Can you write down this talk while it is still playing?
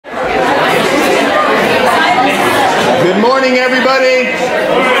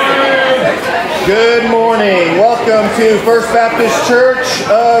to First Baptist Church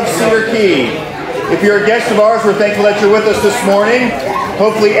of Cedar Key. If you're a guest of ours, we're thankful that you're with us this morning.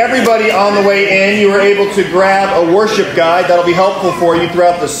 Hopefully everybody on the way in, you were able to grab a worship guide. That'll be helpful for you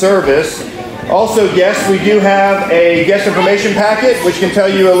throughout the service. Also, guests, we do have a guest information packet, which can tell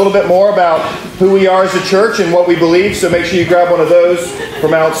you a little bit more about who we are as a church and what we believe, so make sure you grab one of those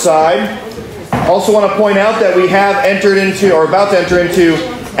from outside. Also want to point out that we have entered into, or about to enter into,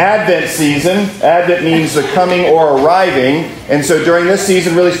 Advent season. Advent means the coming or arriving. And so during this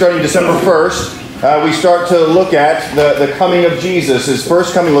season, really starting December 1st, we start to look at the coming of Jesus, His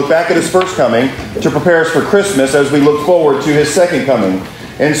first coming, look back at His first coming to prepare us for Christmas as we look forward to His second coming.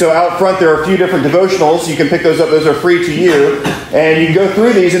 And so out front there are a few different devotionals. You can pick those up. Those are free to you. And you can go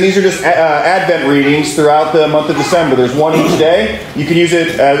through these, and these are just Advent readings throughout the month of December. There's one each day. You can use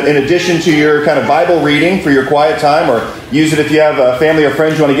it in addition to your kind of Bible reading for your quiet time, or use it if you have a family or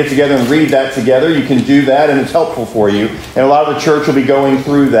friends you want to get together and read that together. You can do that, and it's helpful for you. And a lot of the church will be going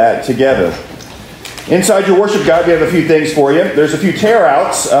through that together. Inside your worship guide, we have a few things for you. There's a few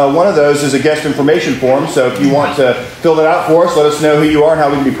tear-outs. One of those is a guest information form, so if you want to fill that out for us, let us know who you are and how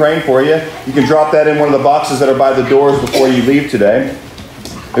we can be praying for you. You can drop that in one of the boxes that are by the doors before you leave today.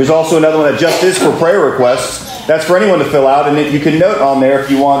 There's also another one that just is for prayer requests. That's for anyone to fill out, and you can note on there if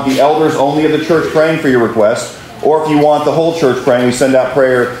you want the elders only of the church praying for your request, or if you want the whole church praying. We send out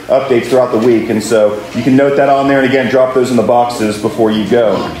prayer updates throughout the week, and so you can note that on there, and again, drop those in the boxes before you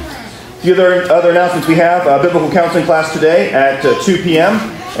go. A few other announcements we have. Biblical counseling class today at 2 p.m.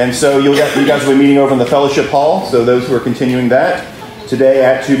 And so you guys will be meeting over in the fellowship hall. So those who are continuing that today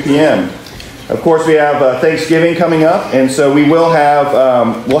at 2 p.m. Of course, we have Thanksgiving coming up. And so we will have,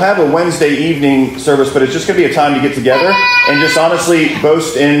 we'll have a Wednesday evening service, but it's just going to be a time to get together and just honestly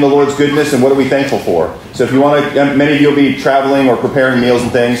boast in the Lord's goodness and what are we thankful for. So if you want to, many of you will be traveling or preparing meals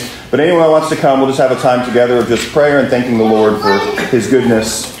and things. But anyone who wants to come, we'll just have a time together of just prayer and thanking the Lord for His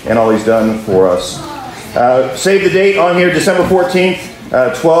goodness and all He's done for us. Save the date on here, December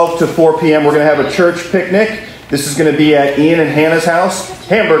 14th, 12 to 4 p.m. We're going to have a church picnic. This is going to be at Ian and Hannah's house.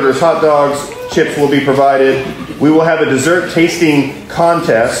 Hamburgers, hot dogs, chips will be provided. We will have a dessert tasting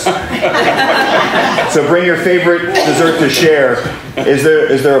contest. So bring your favorite dessert to share. Is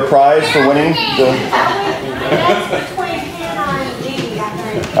there a prize for winning?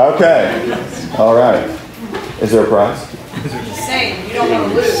 Okay. All right. Is there a prize? Just saying, you don't want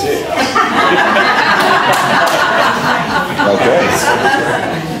to lose. Okay.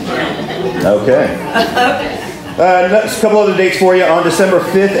 A couple other dates for you. On December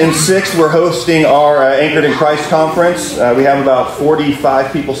 5th and 6th, we're hosting our Anchored in Christ conference. We have about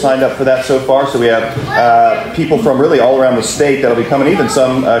 45 people signed up for that so far. So we have people from really all around the state that'll be coming, even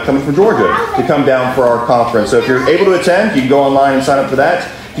some coming from Georgia, to come down for our conference. So if you're able to attend, you can go online and sign up for that.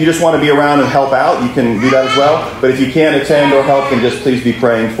 If you just want to be around and help out, you can do that as well. But if you can't attend or help, then just please be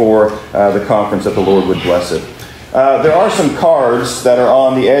praying for the conference that the Lord would bless it. There are some cards that are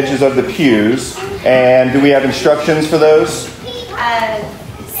on the edges of the pews, and do we have instructions for those?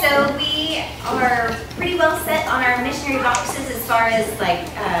 So we are pretty well set on our missionary boxes as far as like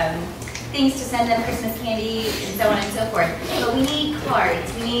things to send them, Christmas candy, and so on and so forth. But we need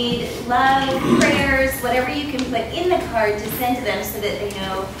cards. We need love, prayers, whatever you can put in the card to send to them so that they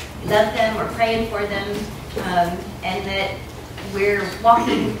know we love them, we're praying for them, and that we're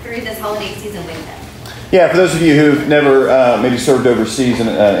walking through this holiday season with them. Yeah, for those of you who've never maybe served overseas in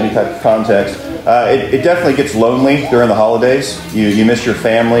any type of context, it definitely gets lonely during the holidays. You miss your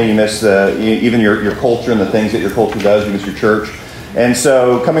family, you miss even your culture and the things that your culture does, you miss your church. And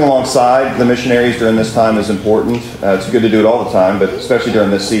so coming alongside the missionaries during this time is important. It's good to do it all the time, but especially during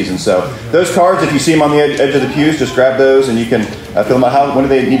this season. So those cards, if you see them on the edge of the pews, just grab those and you can fill them out. When do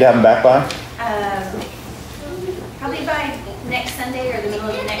they need to have them back by? Probably by next Sunday or the middle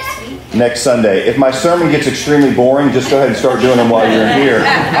of next week. Next Sunday. If my sermon gets extremely boring, just go ahead and start doing them while you're in here.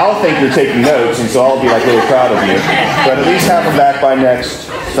 I'll think you're taking notes, and so I'll be like really proud of you. But at least have them back by next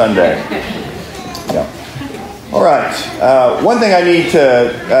Sunday. Yeah. All right. One thing I need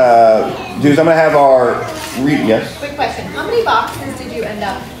to do is I'm going to have our yes. Quick question: how many boxes did you end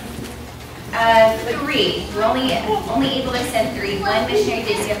up? 3. We're only able to send 3. One missionary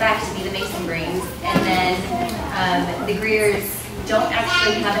did get back to me, the Mason brings, and then the Greers don't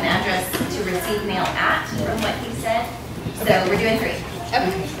actually have an address to receive mail at, from what he said. So we're doing 3.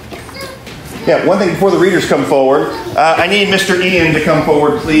 Okay. Yeah, one thing before the readers come forward, I need Mr. Ian to come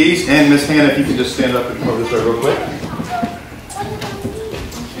forward, please, and Miss Hannah, if you could just stand up and come over this way real quick.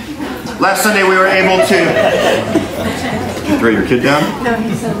 Last Sunday we were able to... Throw your kid down? No,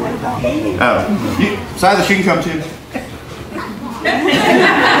 he said what about me? Oh. Silas, you can come too.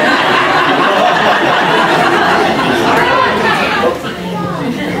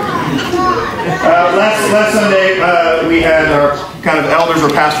 Last Sunday, we had our kind of Elders or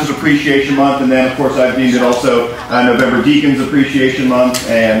Pastors Appreciation Month, and then, of course, I've deemed it also November Deacons Appreciation Month.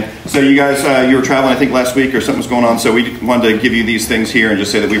 And so you guys, you were traveling, I think, last week or something was going on, so we wanted to give you these things here and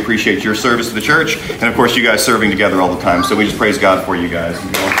just say that we appreciate your service to the church, and, of course, you guys serving together all the time. So we just praise God for you guys.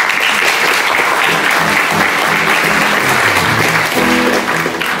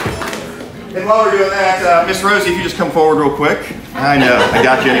 And while we're doing that, Miss Rosie, if you just come forward real quick. I know, I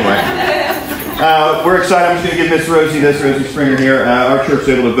got you anyway. We're excited. I'm just going to give Miss Rosie this, Rosie Springer here. Our church was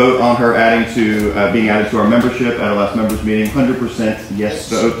able to vote on her being added to our membership at our last members meeting. 100% yes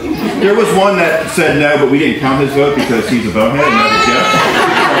vote. There was one that said no, but we didn't count his vote because he's a bonehead and not a Jeff.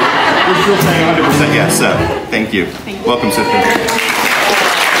 We're still saying 100% yes, so thank you. Welcome, sister.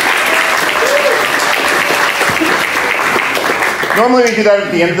 Normally we do that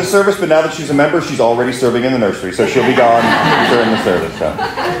at the end of the service, but now that she's a member, she's already serving in the nursery, so she'll be gone during the service. So.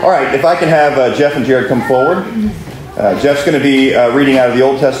 All right, if I can have Jeff and Jared come forward. Jeff's going to be reading out of the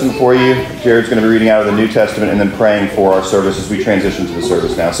Old Testament for you. Jared's going to be reading out of the New Testament and then praying for our service as we transition to the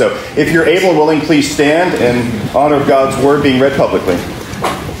service now. So if you're able and willing, please stand in honor of God's Word being read publicly.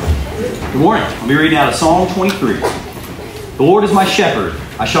 Good morning. I'll be reading out of Psalm 23. The Lord is my shepherd,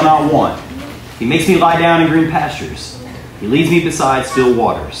 I shall not want. He makes me lie down in green pastures. He leads me beside still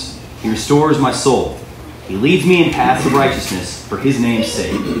waters. He restores my soul. He leads me in paths of righteousness for his name's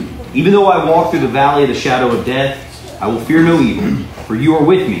sake. Even though I walk through the valley of the shadow of death, I will fear no evil, for you are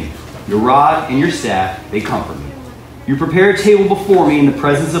with me. Your rod and your staff, they comfort me. You prepare a table before me in the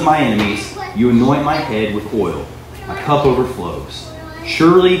presence of my enemies. You anoint my head with oil. My cup overflows.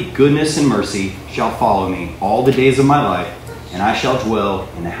 Surely goodness and mercy shall follow me all the days of my life, and I shall dwell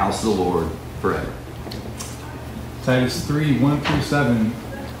in the house of the Lord forever. Titus 3, 1-7,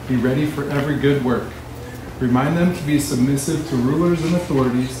 be ready for every good work. Remind them to be submissive to rulers and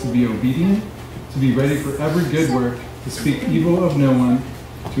authorities, to be obedient, to be ready for every good work, to speak evil of no one,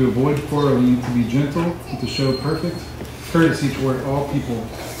 to avoid quarreling, to be gentle, and to show perfect courtesy toward all people.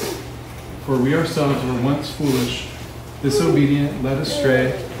 For we ourselves were once foolish, disobedient, led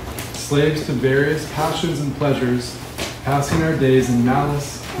astray, slaves to various passions and pleasures, passing our days in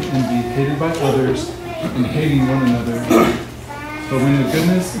malice and envy, hated by others, and hating one another. But when the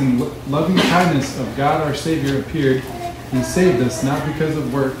goodness and loving kindness of God our Savior appeared, he saved us not because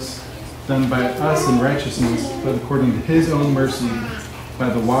of works done by us in righteousness, but according to his own mercy, by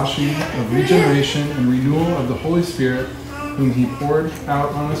the washing of regeneration and renewal of the Holy Spirit, whom he poured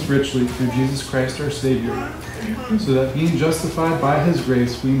out on us richly through Jesus Christ our Savior, so that being justified by his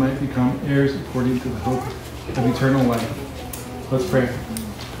grace, we might become heirs according to the hope of eternal life. Let's pray.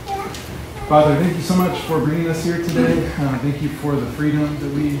 Father, thank you so much for bringing us here today. Thank you for the freedom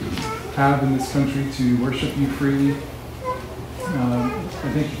that we have in this country to worship you freely. I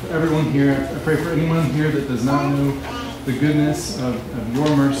thank you for everyone here. I pray for anyone here that does not know the goodness of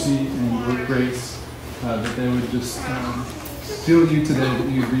your mercy and your grace, that they would just feel you today, that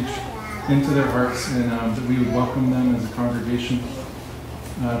you would reach into their hearts, and that we would welcome them as a congregation.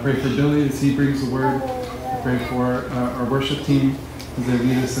 I pray for Billy as he brings the word. I pray for our worship team as they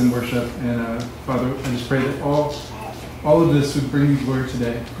lead us in worship. And Father, I just pray that all of this would bring you glory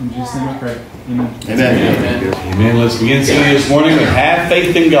today. In Jesus' name I pray. Amen. Amen. Amen. Amen. Let's begin singing this morning with Have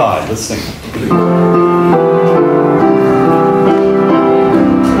Faith in God. Let's sing.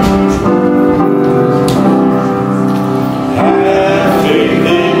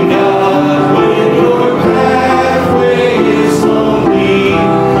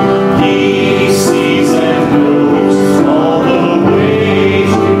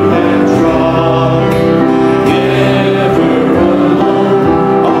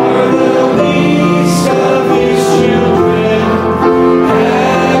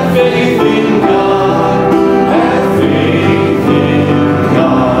 Faith in God.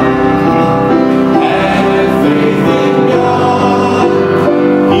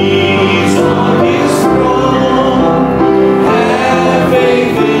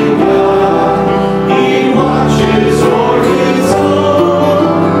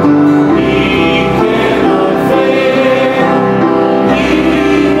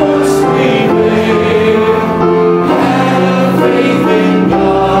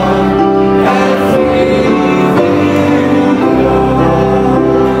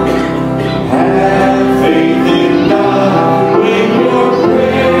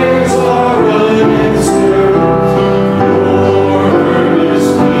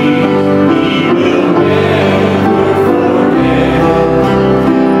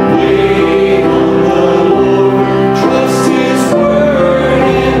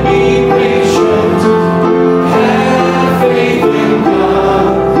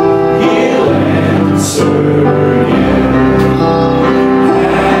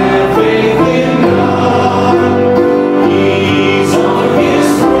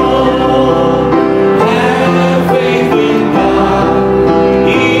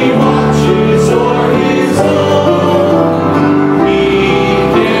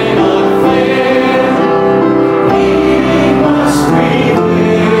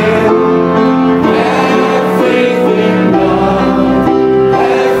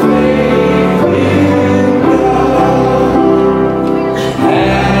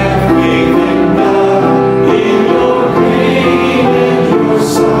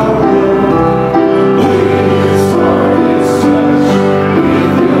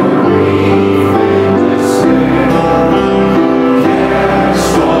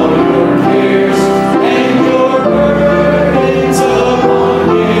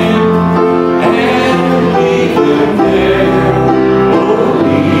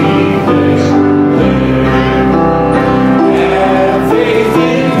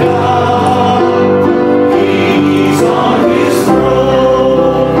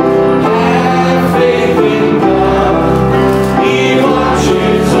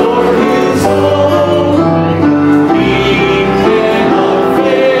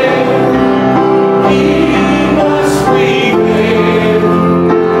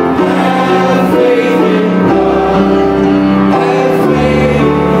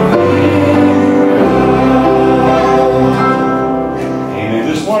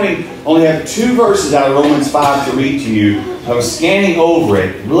 morning I only have 2 verses out of Romans 5 to read to you. I was scanning over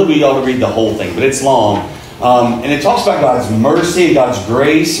it. Really, we ought to read the whole thing, but it's long. And it talks about God's mercy and God's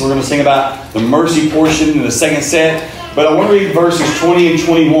grace. We're going to sing about the mercy portion in the second set. But I want to read verses 20 and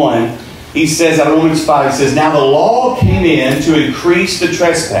 21. He says, out of Romans 5, he says, "Now the law came in to increase the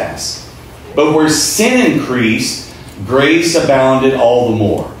trespass. But where sin increased, grace abounded all the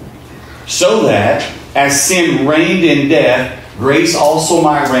more. So that, as sin reigned in death, grace also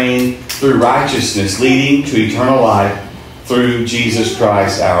might reign through righteousness, leading to eternal life through Jesus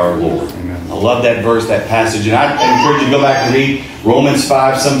Christ our Lord." Amen. I love that verse, that passage. And I encourage you to go back and read Romans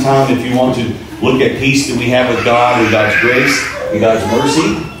 5 sometime if you want to look at peace that we have with God and God's grace and God's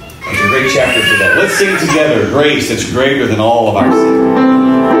mercy. It's a great chapter for that. Let's sing together, "Grace that's greater than all of our sin."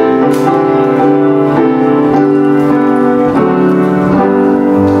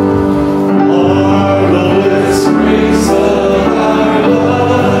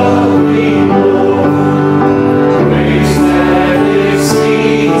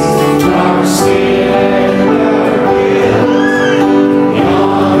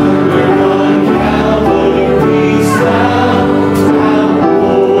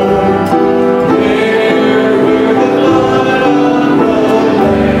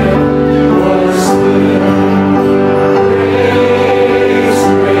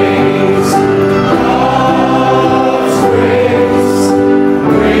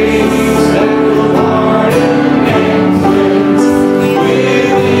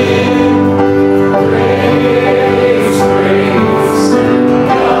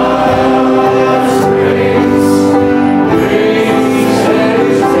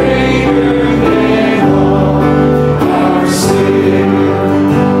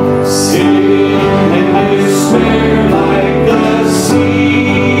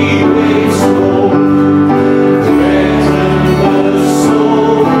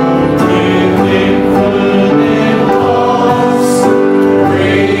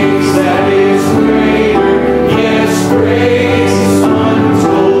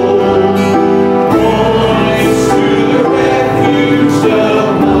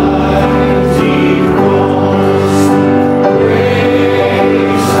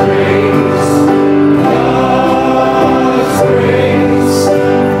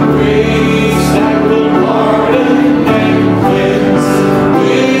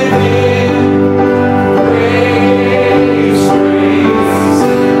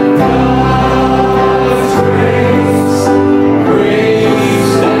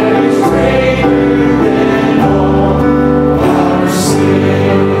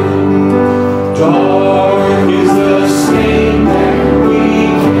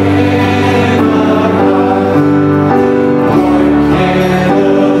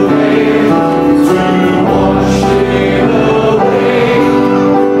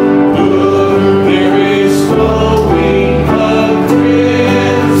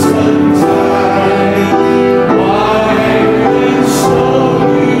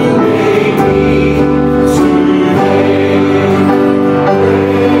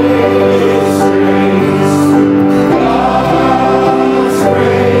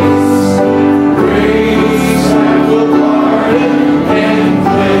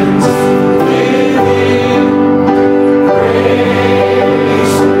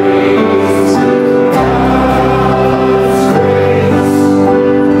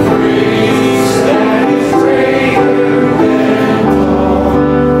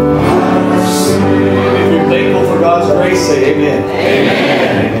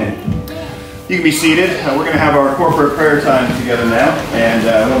 Seated. We're going to have our corporate prayer time together now, and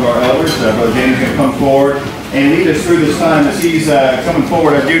one of our elders, Brother James, is going to come forward and lead us through this time. As he's coming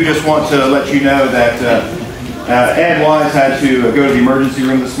forward, I do just want to let you know that Ed Wise had to go to the emergency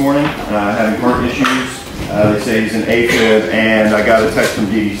room this morning, having heart issues. They say he's an AFib, and I got a text from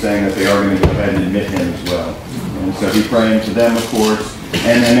Dee Dee saying that they are going to go ahead and admit him as well. And so be praying for them, of course.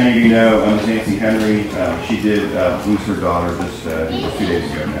 And then many of you know Ms. Nancy Henry. She did lose her daughter just 2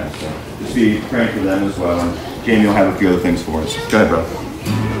 days ago now. So just be praying for them as well. And Jamie will have a few other things for us. Go ahead, brother.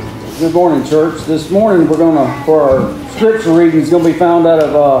 Good morning, church. This morning we're going to, for our scripture reading, is going to be found out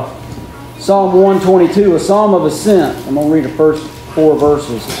of Psalm 122, a psalm of ascent. I'm going to read the first 4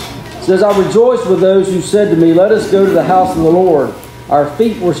 verses. It says, "I rejoiced with those who said to me, 'Let us go to the house of the Lord.' Our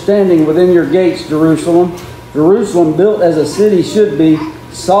feet were standing within your gates, Jerusalem. Jerusalem, built as a city should be,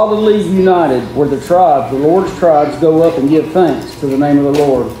 solidly united, where the tribes, the Lord's tribes, go up and give thanks to the name of the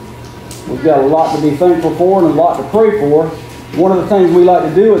Lord." We've got a lot to be thankful for and a lot to pray for. One of the things we like to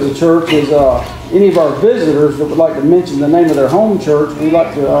do as a church is any of our visitors that would like to mention the name of their home church, we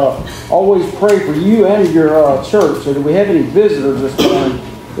like to always pray for you and your church. So do we have any visitors this morning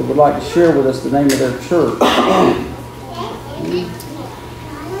would like to share with us the name of their church.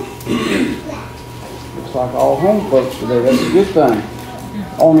 Looks like all home folks today. That's a good thing.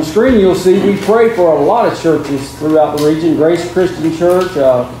 On the screen you'll see we pray for a lot of churches throughout the region. Grace Christian Church,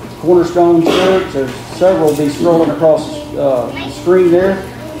 Cornerstone Church. There's several will be scrolling across the screen there.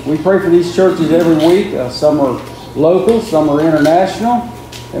 We pray for these churches every week. Some are local, some are international.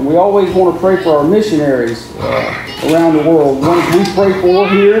 And we always want to pray for our missionaries around the world. Ones we pray for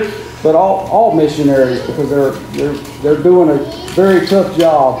here, but all missionaries, because they're doing a very tough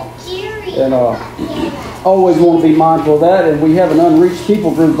job. And always want to be mindful of that. And we have an unreached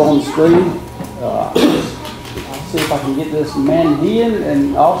people group on the screen. I'll see if I can get this. Mandian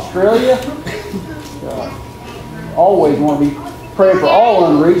in Australia. Always want to be praying for all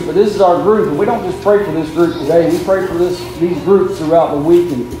unreached, but this is our group. And we don't just pray for this group today. We pray for these groups throughout the week.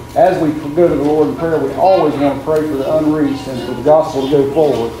 And as we go to the Lord in prayer, we always want to pray for the unreached and for the gospel to go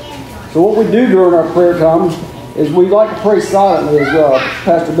forward. So what we do during our prayer time is we like to pray silently, as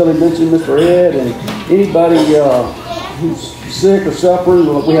Pastor Billy mentioned, Mr. Ed, and anybody who's sick or suffering.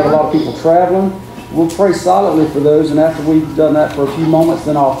 We have a lot of people traveling. We'll pray silently for those, and after we've done that for a few moments,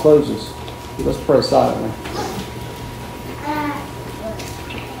 then I'll close us. So let's pray silently.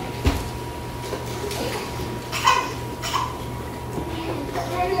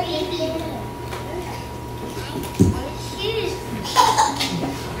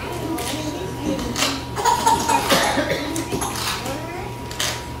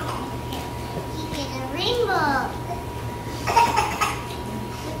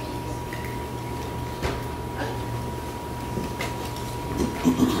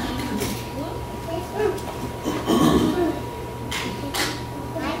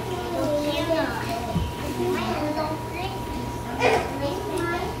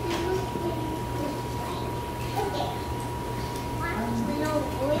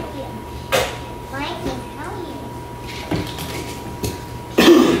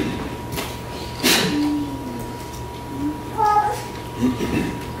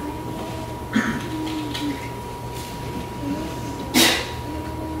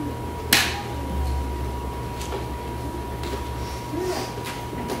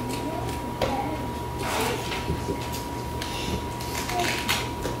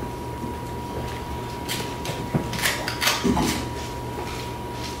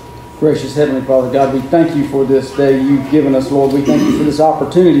 Gracious Heavenly Father, God, we thank you for this day you've given us, Lord. We thank you for this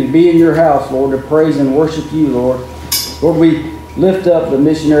opportunity to be in your house, Lord, to praise and worship you, Lord. Lord, we lift up the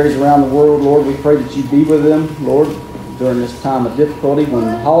missionaries around the world, Lord. We pray that you be with them, Lord, during this time of difficulty, when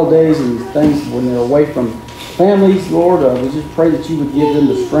holidays and things, when they're away from families, Lord. We just pray that you would give them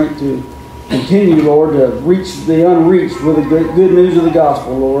the strength to continue, Lord, to reach the unreached with the good news of the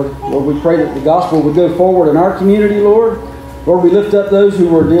gospel, Lord. Lord, we pray that the gospel would go forward in our community, Lord. Lord, we lift up those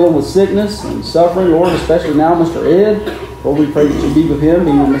who are dealing with sickness and suffering, Lord, especially now Mr. Ed. Lord, we pray that you be with him,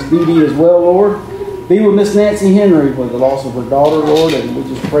 be with Miss Dee Dee as well, Lord. Be with Miss Nancy Henry with the loss of her daughter, Lord, and we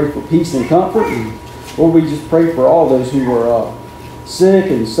just pray for peace and comfort. And Lord, we just pray for all those who are sick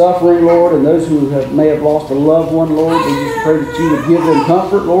and suffering, Lord, and those who may have lost a loved one, Lord. We just pray that you would give them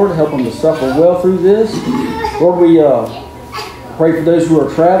comfort, Lord, help them to suffer well through this. Lord, we pray for those who are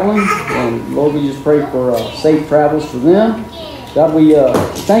traveling, and Lord, we just pray for safe travels for them. God, we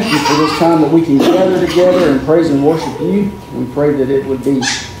thank you for this time that we can gather together and praise and worship you. We pray that it would be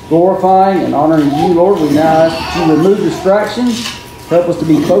glorifying and honoring you, Lord. We now ask that you remove distractions. Help us to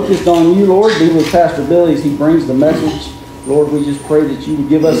be focused on you, Lord. Be with Pastor Billy as he brings the message. Lord, we just pray that you would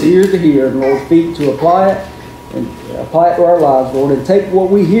give us ears to hear and, Lord, feet to apply it and apply it to our lives, Lord, and take what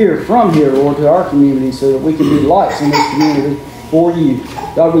we hear from here, Lord, to our community so that we can be lights in this community for you.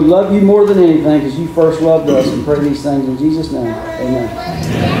 God, we love you more than anything because you first loved us, and pray these things in Jesus' name.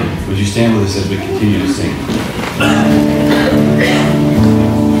 Amen. Would you stand with us as we continue to sing?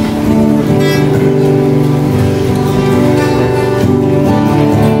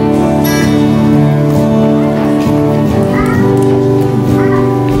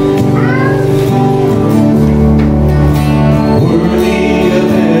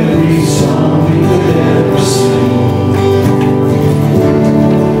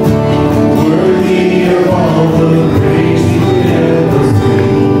 Worthy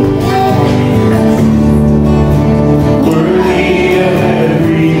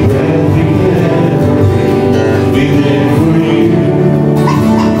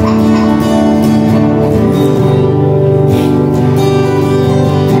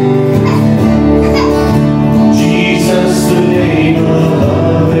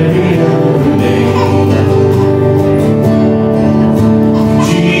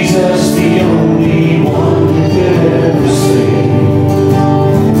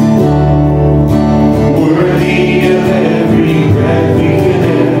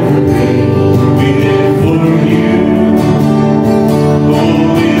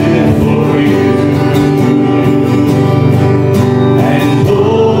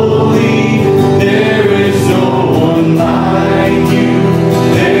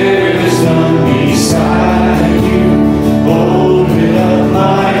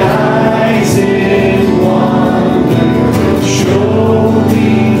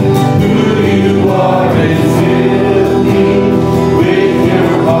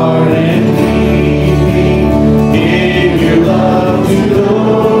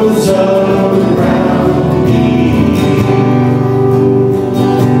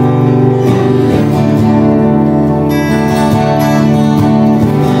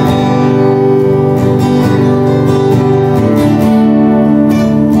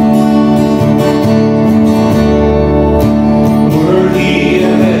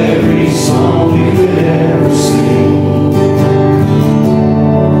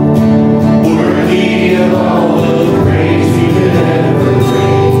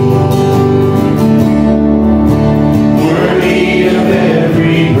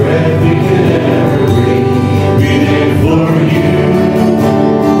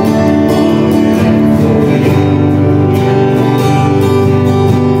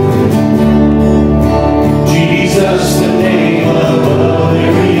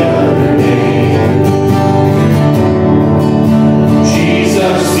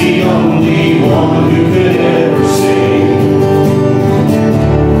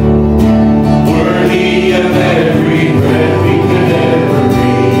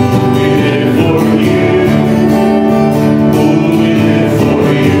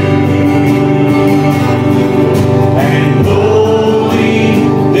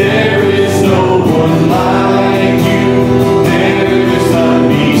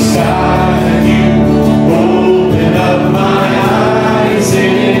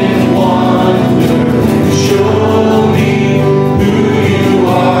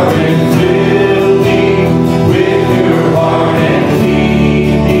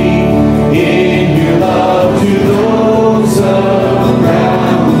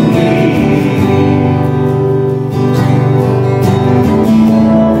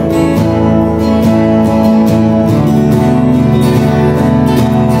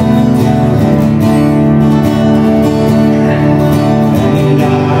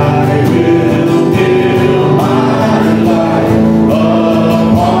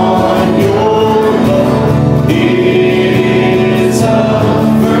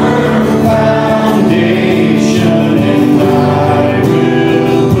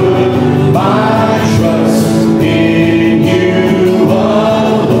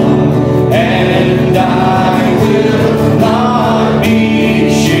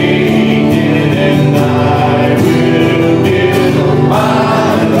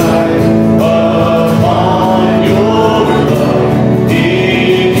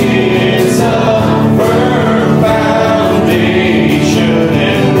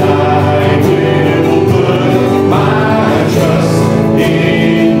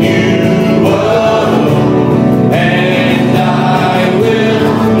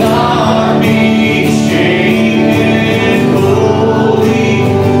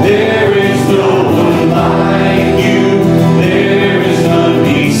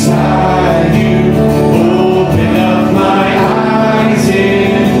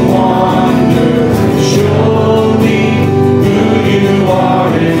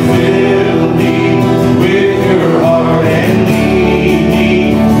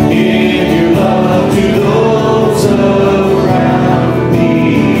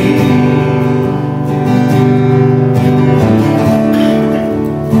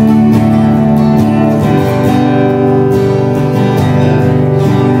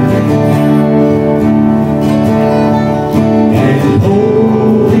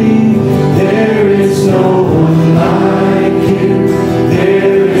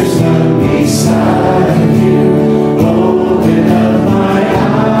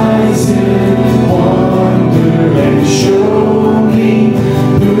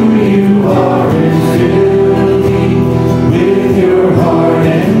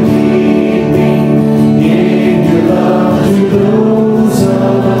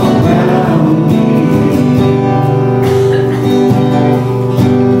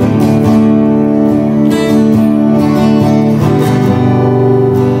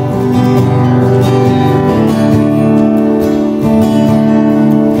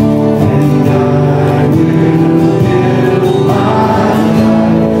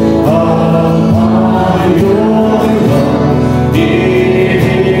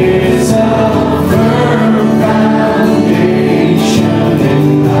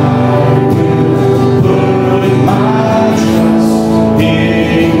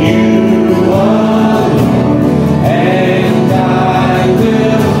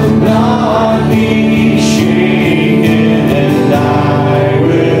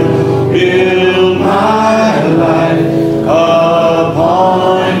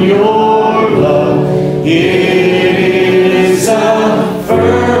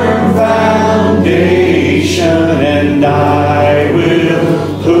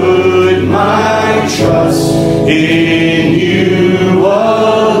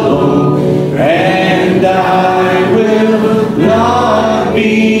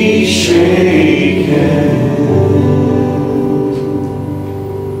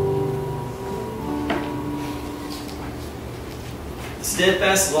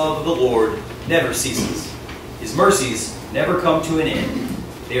steadfast love of the Lord never ceases. His mercies never come to an end.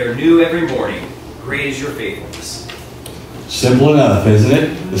 They are new every morning. Great is your faithfulness. Simple enough, isn't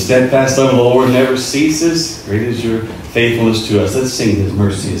it? The steadfast love of the Lord never ceases. Great is your faithfulness to us. Let's sing His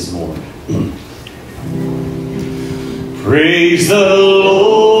mercy is more. Praise the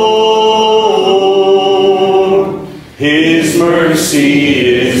Lord. His mercy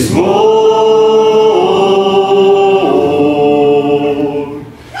is more.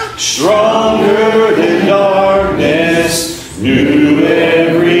 Stronger than darkness, new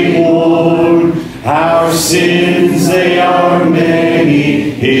every morn. Our sins, they are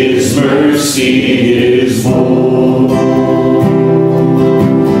many. His mercy is more.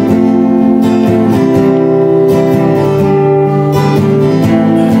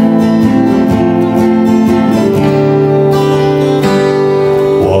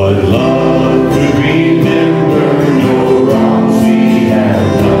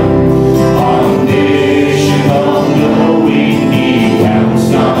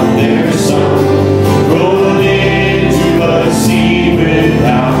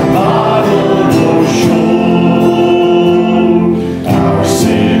 Without bottle or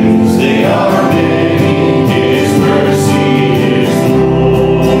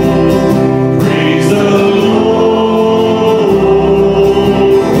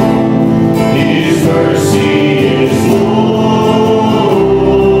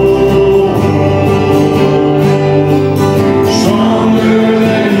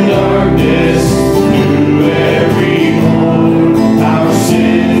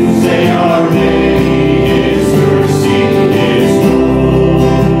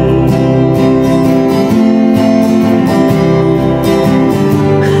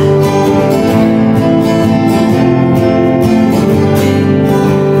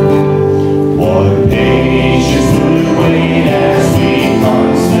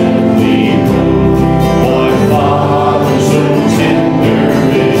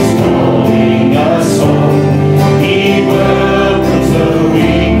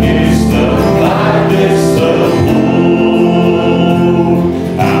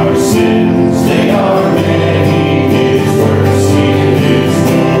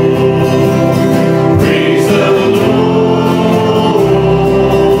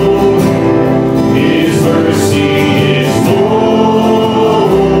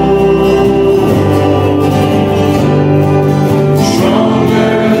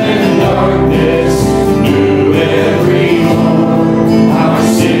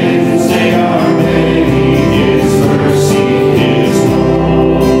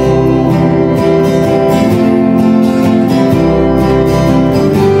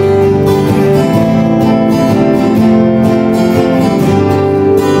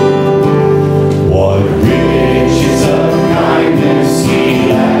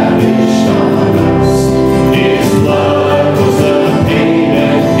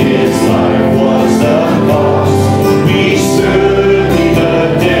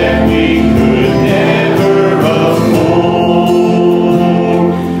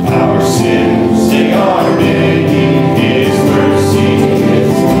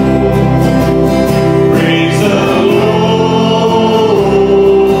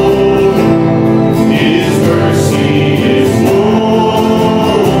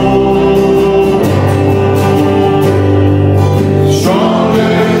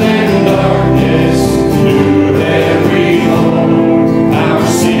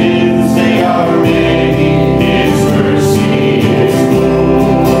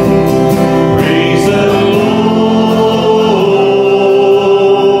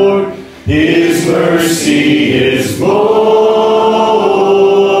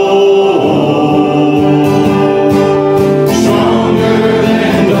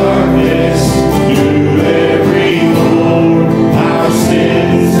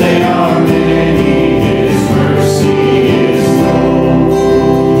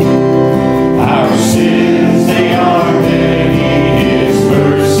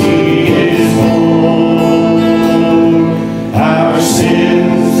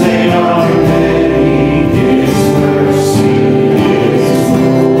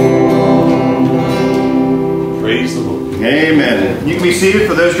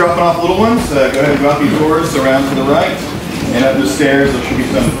dropping off little ones, go ahead and go out these doors around to the right and up the stairs. There should be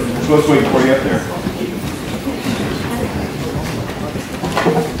some folks waiting for you up there.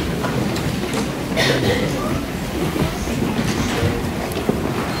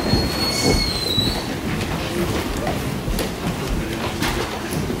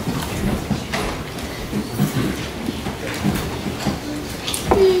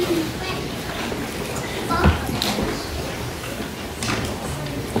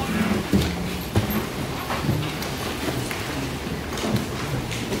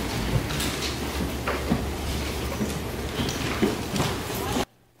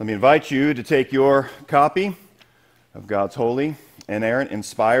 Let me invite you to take your copy of God's holy, inerrant,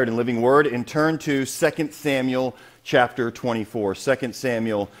 inspired, and living word and turn to 2 Samuel chapter 24. 2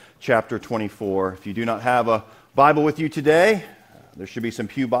 Samuel chapter 24. If you do not have a Bible with you today, there should be some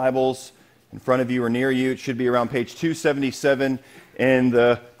pew Bibles in front of you or near you. It should be around page 277 in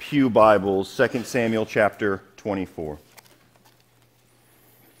the pew Bibles. 2 Samuel chapter 24.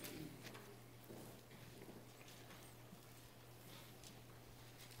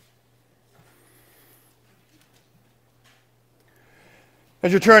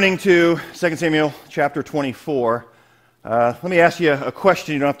 As you're turning to 2 Samuel chapter 24, let me ask you a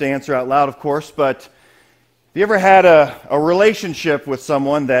question you don't have to answer out loud, of course, but have you ever had a relationship with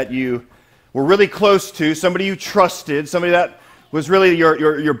someone that you were really close to, somebody you trusted, somebody that was really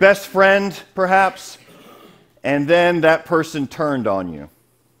your best friend, perhaps, and then that person turned on you?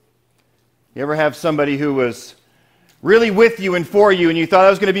 You ever have somebody who was really with you and for you, and you thought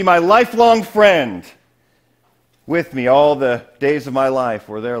that was going to be my lifelong friend? With me all the days of my life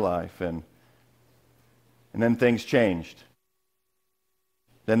or their life, and then things changed.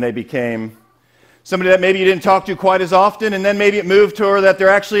 Then they became somebody that maybe you didn't talk to quite as often, and then maybe it moved to where that they're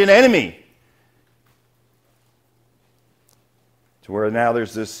actually an enemy. To where now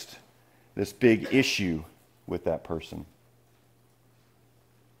there's this big issue with that person.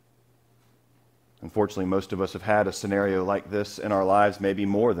 Unfortunately, most of us have had a scenario like this in our lives, maybe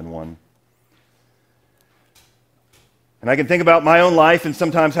more than one. And I can think about my own life and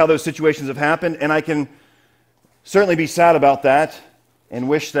sometimes how those situations have happened, and I can certainly be sad about that and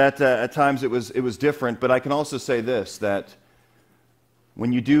wish that at times it was different. But I can also say this, that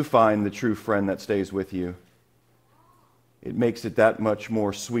when you do find the true friend that stays with you, it makes it that much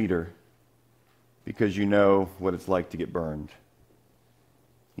more sweeter because you know what it's like to get burned.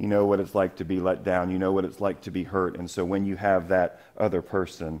 You know what it's like to be let down. You know what it's like to be hurt. And so when you have that other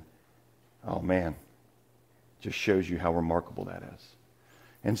person, oh man, just shows you how remarkable that is.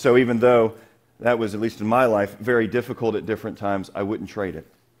 And so even though that was, at least in my life, very difficult at different times, I wouldn't trade it.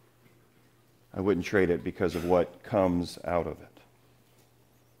 I wouldn't trade it because of what comes out of it.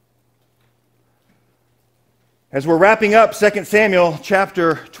 As we're wrapping up 2 Samuel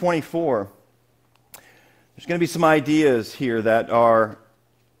chapter 24, there's going to be some ideas here that are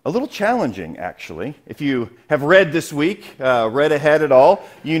a little challenging, actually. If you have read this week, read ahead at all,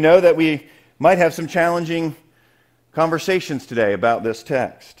 you know that we might have some challenging conversations today about this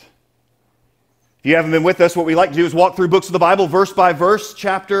text. If you haven't been with us, what we like to do is walk through books of the Bible verse by verse,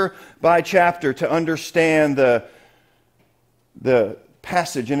 chapter by chapter, to understand the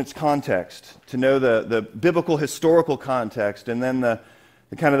passage in its context, to know the biblical historical context, and then the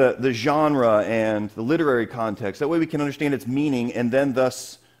kind of the genre and the literary context. That way we can understand its meaning and then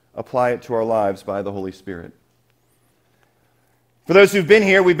thus apply it to our lives by the Holy Spirit. For those who've been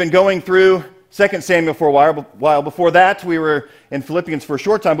here, we've been going through 2 Samuel for a while. Before that, we were in Philippians for a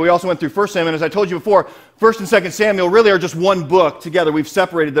short time, but we also went through 1 Samuel. And as I told you before, 1 and 2 Samuel really are just one book together. We've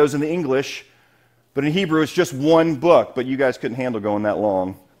separated those in the English, but in Hebrew it's just one book. But you guys couldn't handle going that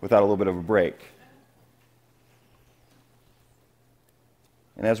long without a little bit of a break.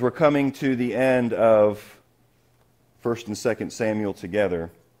 And as we're coming to the end of 1 and 2 Samuel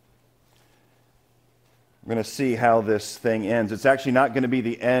together, we're going to see how this thing ends. It's actually not going to be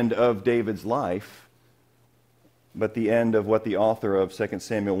the end of David's life, but the end of what the author of 2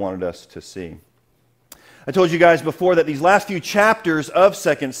 Samuel wanted us to see. I told you guys before that these last few chapters of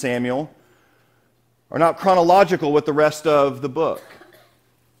 2 Samuel are not chronological with the rest of the book.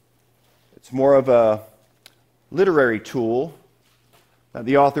 It's more of a literary tool that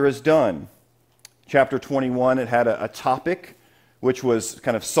the author has done. Chapter 21, it had a topic, which was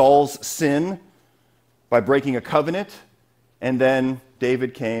kind of Saul's sin by breaking a covenant, and then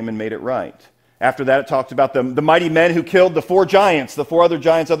David came and made it right. After that, it talked about the mighty men who killed the four giants, the four other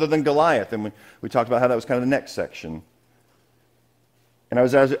giants other than Goliath, and we talked about how that was kind of the next section. And I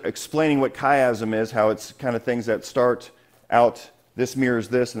was explaining what chiasm is, how it's kind of things that start out, this mirrors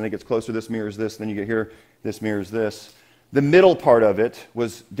this, and then it gets closer, this mirrors this, and then you get here, this mirrors this. The middle part of it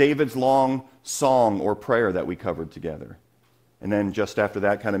was David's long song or prayer that we covered together. And then just after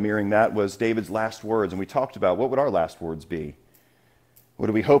that, kind of mirroring that, was David's last words. And we talked about what would our last words be? What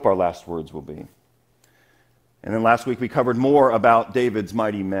do we hope our last words will be? And then last week we covered more about David's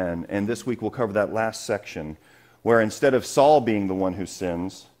mighty men. And this week we'll cover that last section where instead of Saul being the one who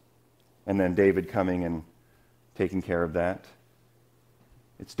sins, and then David coming and taking care of that,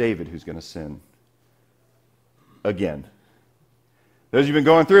 it's David who's going to sin again. Those you've been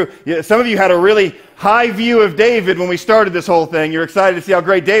going through, some of you had a really high view of David when we started this whole thing. You're excited to see how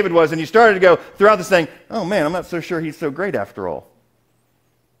great David was, and you started to go throughout this thing, oh man, I'm not so sure he's so great after all.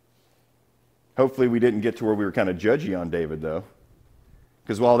 Hopefully we didn't get to where we were kind of judgy on David, though,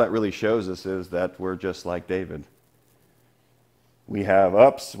 because all that really shows us is that we're just like David. We have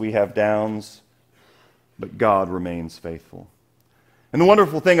ups, we have downs, but God remains faithful. And the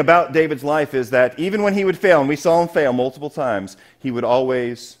wonderful thing about David's life is that even when he would fail, and we saw him fail multiple times, he would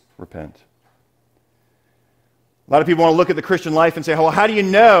always repent. A lot of people want to look at the Christian life and say, well, how do you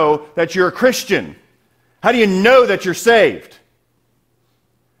know that you're a Christian? How do you know that you're saved?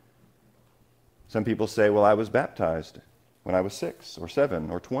 Some people say, well, I was baptized when I was 6 or 7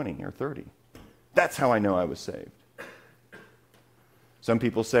 or 20 or 30. That's how I know I was saved. Some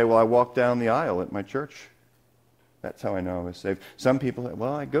people say, well, I walked down the aisle at my church. That's how I know I was saved. Some people say,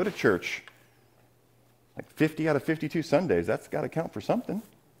 well, I go to church like 50 out of 52 Sundays. That's got to count for something.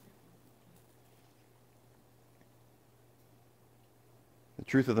 The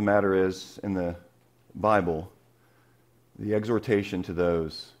truth of the matter is, in the Bible, the exhortation to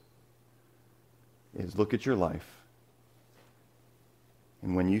those is look at your life.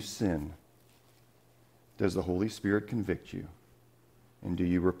 And when you sin, does the Holy Spirit convict you? And do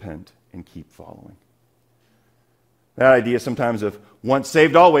you repent and keep following? That idea sometimes of once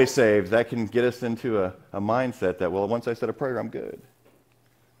saved, always saved, that can get us into a mindset that, well, once I said a prayer, I'm good.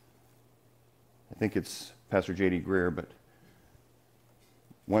 I think it's Pastor J.D. Greer, but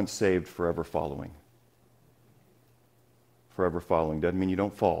once saved, forever following. Forever following doesn't mean you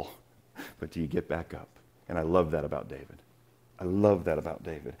don't fall, but do you get back up? And I love that about David. I love that about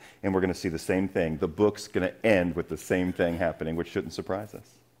David. And we're going to see the same thing. The book's going to end with the same thing happening, which shouldn't surprise us.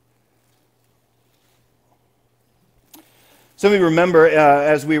 Some of you remember,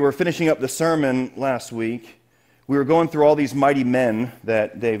 as we were finishing up the sermon last week, we were going through all these mighty men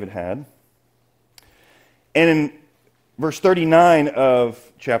that David had. And in verse 39 of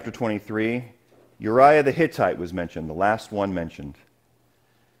chapter 23, Uriah the Hittite was mentioned, the last one mentioned.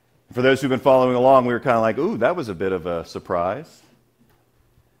 For those who've been following along, we were kind of like, ooh, that was a bit of a surprise.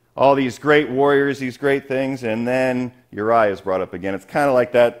 All these great warriors, these great things, and then Uriah is brought up again. It's kind of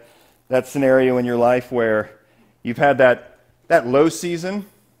like that scenario in your life where you've had that low season,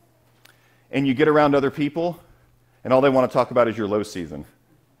 and you get around other people, and all they want to talk about is your low season.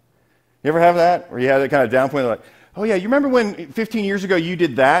 You ever have that? Where you have that kind of down point, like, oh yeah, you remember when 15 years ago you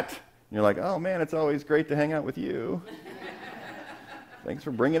did that? And you're like, oh man, it's always great to hang out with you. Thanks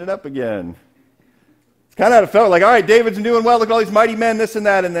for bringing it up again. It's kind of how it felt. Like, all right, David's doing well. Look at all these mighty men, this and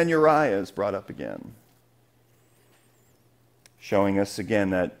that. And then Uriah is brought up again. Showing us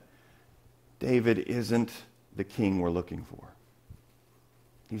again that David isn't the king we're looking for.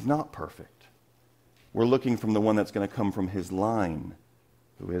 He's not perfect. We're looking from the one that's going to come from his line,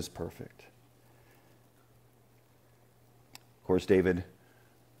 who is perfect. Of course, David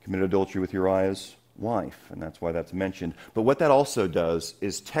committed adultery with Uriah's wife, and that's why that's mentioned. But what that also does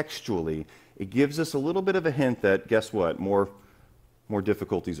is textually, it gives us a little bit of a hint that, guess what, more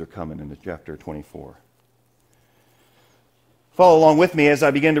difficulties are coming into chapter 24. Follow along with me as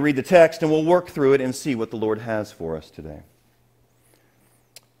I begin to read the text, and we'll work through it and see what the Lord has for us today.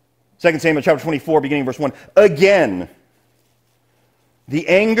 2 Samuel chapter 24, beginning verse 1. Again, the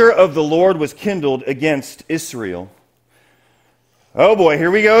anger of the Lord was kindled against Israel. Oh boy, here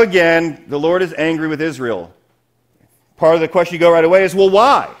we go again. The Lord is angry with Israel. Part of the question you go right away is, well,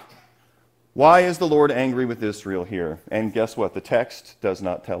 why? Why is the Lord angry with Israel here? And guess what? The text does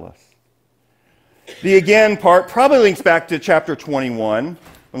not tell us. The again part probably links back to chapter 21, when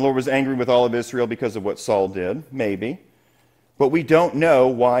the Lord was angry with all of Israel because of what Saul did, maybe. But we don't know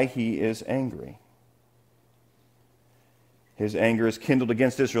why he is angry. His anger is kindled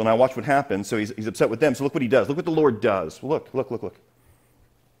against Israel. Now watch what happens. So he's upset with them. So look what he does. Look what the Lord does. Look.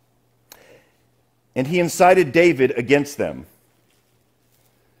 And he incited David against them,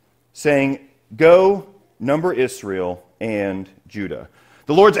 saying, go number Israel and Judah.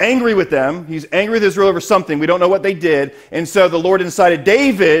 The Lord's angry with them. He's angry with Israel over something. We don't know what they did. And so the Lord incited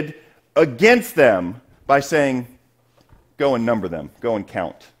David against them by saying, go and number them. Go and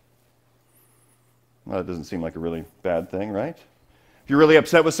count. Well, that doesn't seem like a really bad thing, right? If you're really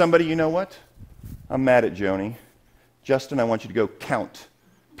upset with somebody, you know what? I'm mad at Joni. Justin, I want you to go count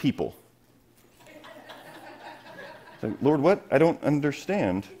people. So, Lord, what? I don't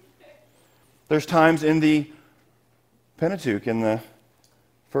understand. There's times in the Pentateuch, in the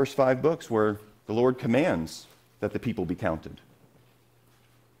first 5 books, where the Lord commands that the people be counted.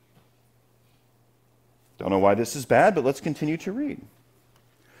 Don't know why this is bad, but let's continue to read.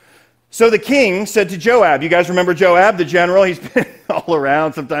 So the king said to Joab, you guys remember Joab, the general? He's been all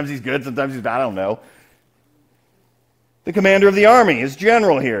around. Sometimes he's good, sometimes he's bad, I don't know. The commander of the army, his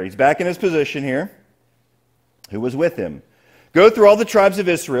general here. He's back in his position here. Who was with him? Go through all the tribes of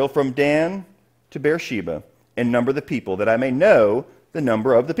Israel from Dan to Beersheba and number the people, that I may know the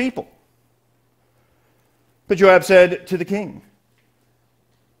number of the people. But Joab said to the king,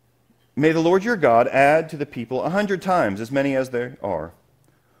 may the Lord your God add to the people 100 times as many as there are,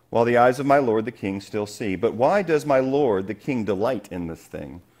 while the eyes of my lord the king still see. But why does my lord the king delight in this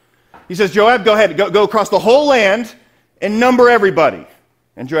thing? He says, Joab, go ahead, go across the whole land and number everybody.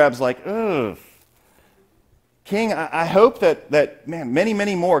 And Joab's like, ugh. King, I hope that many,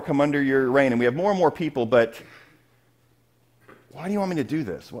 many more come under your reign, and we have more and more people, but why do you want me to do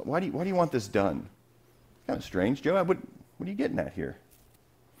this? Why do you want this done? Kind of strange. Joab, what are you getting at here?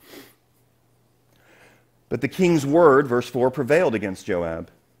 But the king's word, verse 4, prevailed against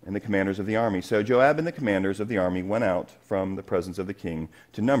Joab and the commanders of the army. So Joab and the commanders of the army went out from the presence of the king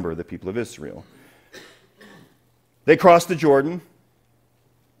to number the people of Israel. They crossed the Jordan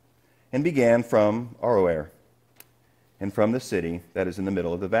and began from Aroer, and from the city that is in the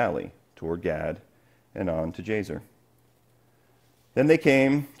middle of the valley, toward Gad, and on to Jazer. Then they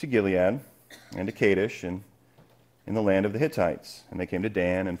came to Gilead, and to Kadesh, and in the land of the Hittites. And they came to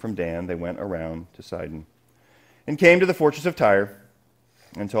Dan, and from Dan they went around to Sidon, and came to the fortress of Tyre,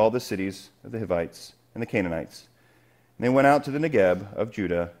 and to all the cities of the Hivites and the Canaanites. And they went out to the Negeb of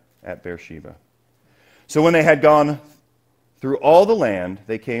Judah at Beersheba. So when they had gone through all the land,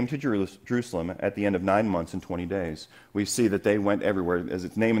 they came to Jerusalem at the end of 9 months and 20 days. We see that they went everywhere. As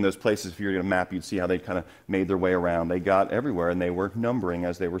it's naming those places, if you were going to map, you'd see how they kind of made their way around. They got everywhere, and they were numbering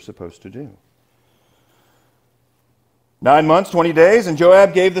as they were supposed to do. 9 months, 20 days, and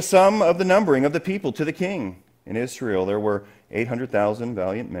Joab gave the sum of the numbering of the people to the king. In Israel there were 800,000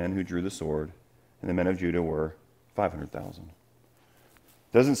 valiant men who drew the sword, and the men of Judah were 500,000.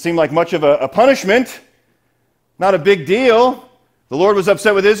 Doesn't seem like much of a punishment. Not a big deal. The Lord was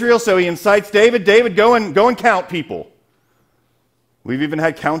upset with Israel, so he incites David. David, go and count people. We've even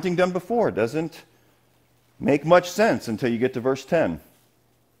had counting done before. It doesn't make much sense until you get to verse 10.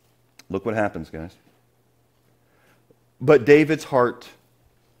 Look what happens, guys. But David's heart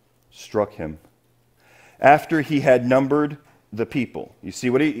struck him after he had numbered the people. You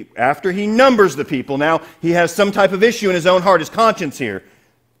see after he numbers the people, now he has some type of issue in his own heart, his conscience here.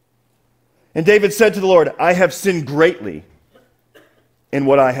 And David said to the Lord, I have sinned greatly in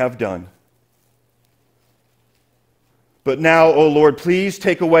what I have done. But now, O Lord, please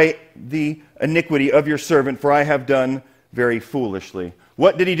take away the iniquity of your servant, for I have done very foolishly.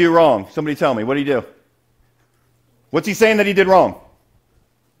 What did he do wrong? Somebody tell me. What did he do? What's he saying that he did wrong?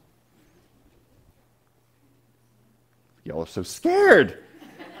 Y'all are so scared.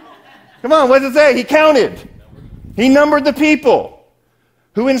 Come on, what does it say? He counted. He numbered the people.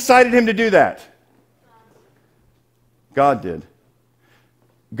 Who incited him to do that? God did.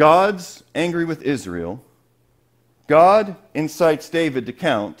 God's angry with Israel. God incites David to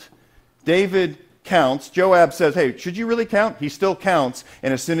count. David counts. Joab says, hey, should you really count? He still counts,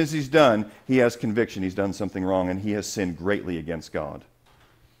 and as soon as he's done, he has conviction. He's done something wrong, and he has sinned greatly against God.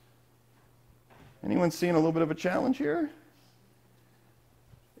 Anyone seeing a little bit of a challenge here?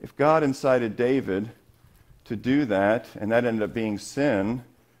 If God incited David to do that, and that ended up being sin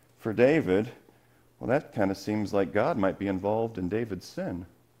for David, well, that kind of seems like God might be involved in David's sin.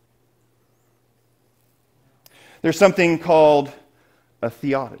 There's something called a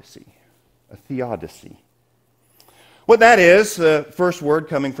theodicy. A theodicy. What that is, the first word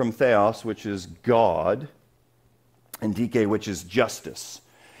coming from theos, which is God, and dike, which is justice.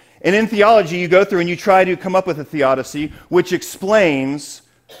 And in theology, you go through and you try to come up with a theodicy which explains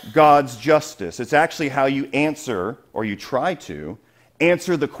God's justice. It's actually how you answer, or you try to,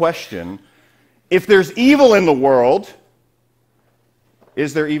 answer the question, if there's evil in the world,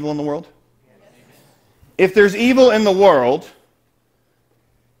 is there evil in the world? If there's evil in the world,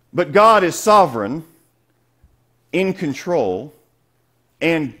 but God is sovereign, in control,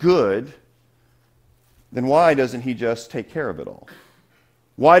 and good, then why doesn't he just take care of it all?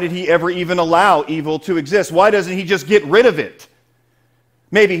 Why did he ever even allow evil to exist? Why doesn't he just get rid of it?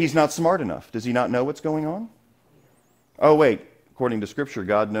 Maybe he's not smart enough. Does he not know what's going on? Oh, wait. According to Scripture,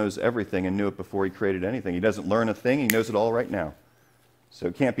 God knows everything and knew it before he created anything. He doesn't learn a thing. He knows it all right now. So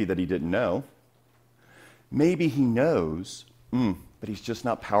it can't be that he didn't know. Maybe he knows, but he's just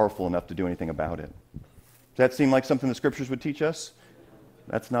not powerful enough to do anything about it. Does that seem like something the Scriptures would teach us?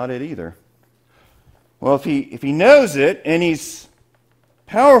 That's not it either. Well, if he knows it and he's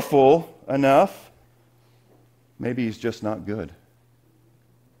powerful enough, maybe he's just not good.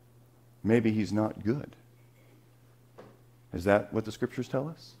 Maybe he's not good. Is that what the Scriptures tell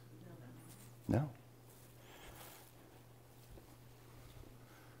us? No.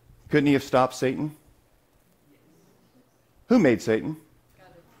 Couldn't he have stopped Satan? Who made Satan?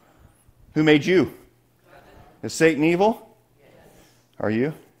 Who made you? Is Satan evil? Are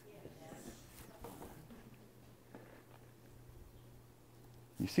you?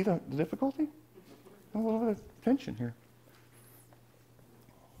 You see the difficulty? A little bit of tension here.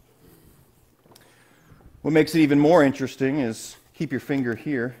 What makes it even more interesting is, keep your finger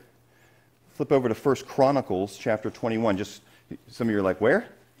here, flip over to 1 Chronicles chapter 21. Just, some of you are like, where?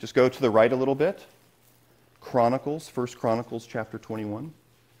 Just go to the right a little bit. Chronicles, 1 Chronicles chapter 21.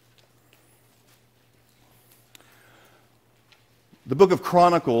 The book of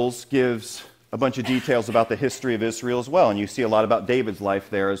Chronicles gives a bunch of details about the history of Israel as well, and you see a lot about David's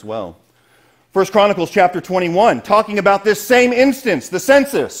life there as well. 1 Chronicles chapter 21, talking about this same instance, the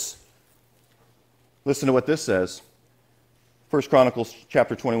census. Listen to what this says. 1 Chronicles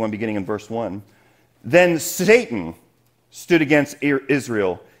chapter 21, beginning in verse 1. Then Satan stood against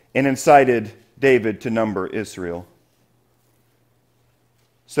Israel and incited David to number Israel.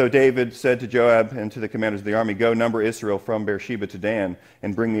 So David said to Joab and to the commanders of the army, go number Israel from Beersheba to Dan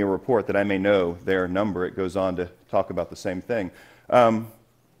and bring me a report that I may know their number. It goes on to talk about the same thing.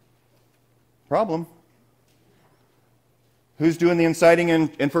 Problem. Who's doing the inciting in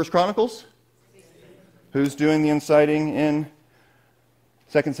 1 Chronicles? Who's doing the inciting in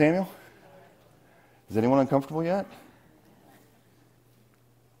 2 Samuel? Is anyone uncomfortable yet?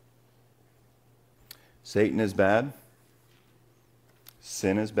 Satan is bad.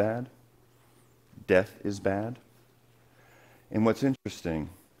 Sin is bad. Death is bad. And what's interesting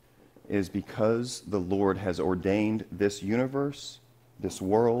is because the Lord has ordained this universe, this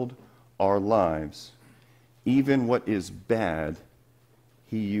world, our lives, even what is bad,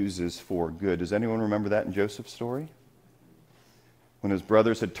 he uses for good. Does anyone remember that in Joseph's story? When his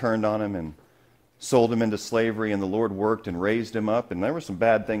brothers had turned on him and sold him into slavery, and the Lord worked and raised him up, and there were some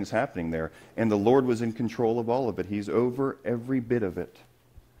bad things happening there, and the Lord was in control of all of it. He's over every bit of it.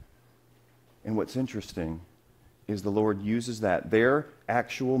 And what's interesting is the Lord uses that, their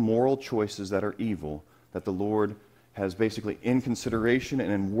actual moral choices that are evil, that the Lord has basically in consideration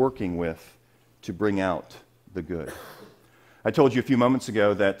and in working with to bring out the good. I told you a few moments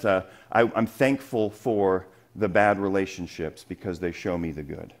ago that I'm thankful for the bad relationships because they show me the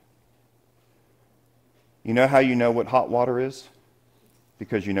good. You know how you know what hot water is?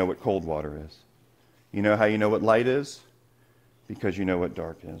 Because you know what cold water is. You know how you know what light is? Because you know what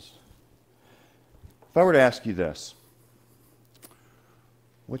dark is. If I were to ask you this,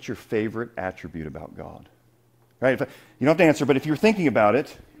 what's your favorite attribute about God? Right? You don't have to answer, but if you're thinking about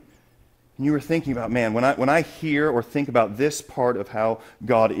it, and you were thinking about, man, when I hear or think about this part of how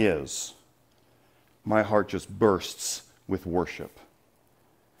God is, my heart just bursts with worship.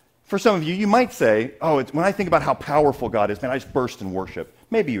 For some of you, you might say, oh, when I think about how powerful God is, man, I just burst in worship.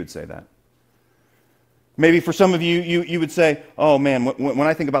 Maybe you would say that. Maybe for some of you, you would say, oh, man, when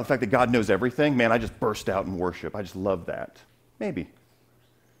I think about the fact that God knows everything, man, I just burst out in worship. I just love that. Maybe.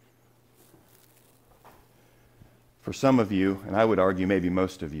 For some of you, and I would argue maybe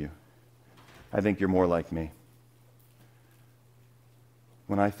most of you, I think you're more like me.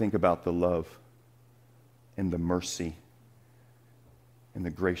 When I think about the love and the mercy and the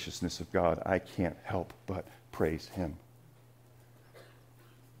graciousness of God, I can't help but praise him.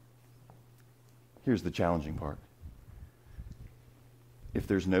 Here's the challenging part. If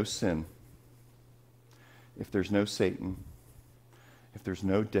there's no sin, if there's no Satan, if there's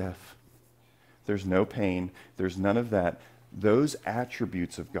no death, if there's no pain, there's none of that, those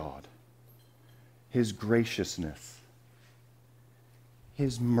attributes of God, his graciousness,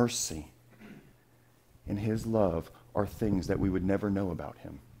 his mercy, and his love are things that we would never know about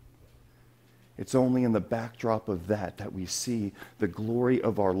him. It's only in the backdrop of that that we see the glory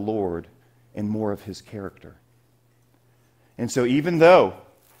of our Lord and more of his character. And so even though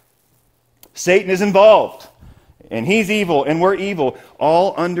Satan is involved, and he's evil, and we're evil,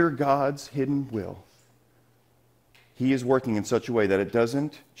 all under God's hidden will, he is working in such a way that it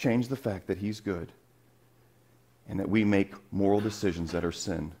doesn't change the fact that he's good. and that we make moral decisions that are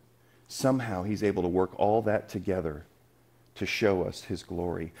sin. Somehow he's able to work all that together to show us his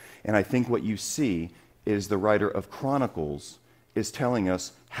glory. And I think what you see is the writer of Chronicles is telling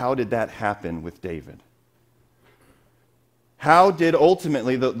us, how did that happen with David? How did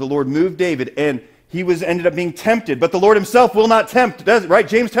ultimately the Lord move David? And he ended up being tempted, but the Lord himself will not tempt, does it, right?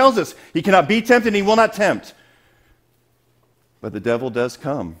 James tells us he cannot be tempted and he will not tempt. But the devil does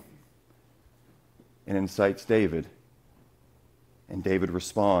come and incites David. And David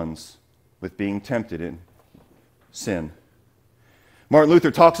responds with being tempted in sin. Martin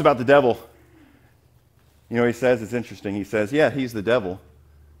Luther talks about the devil. You know what he says? It's interesting. He says, yeah, he's the devil.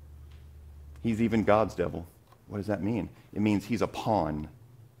 He's even God's devil. What does that mean? It means he's a pawn.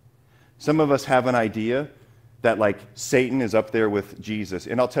 Some of us have an idea that like Satan is up there with Jesus.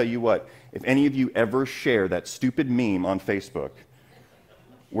 And I'll tell you what, if any of you ever share that stupid meme on Facebook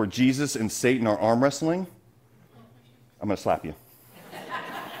where Jesus and Satan are arm wrestling, I'm going to slap you.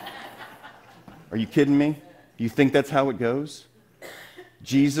 Are you kidding me? Do you think that's how it goes?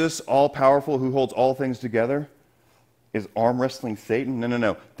 Jesus, all-powerful, who holds all things together, is arm wrestling Satan?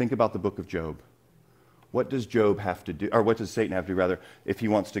 No. Think about the book of Job. What does Job have to do, or what does Satan have to do, rather, if he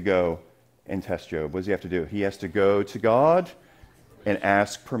wants to go and test Job? What does he have to do? He has to go to God and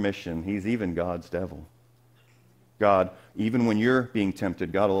ask permission. He's even God's devil. God, even when you're being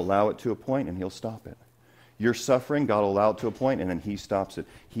tempted, God will allow it to a point and he'll stop it. You're suffering, God will allow it to a point, and then he stops it.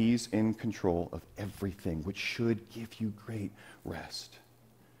 He's in control of everything, which should give you great rest.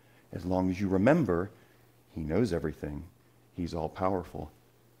 As long as you remember, he knows everything. He's all-powerful,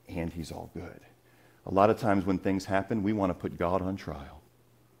 and he's all good. A lot of times when things happen, we want to put God on trial.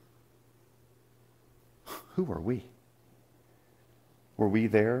 Who are we? Were we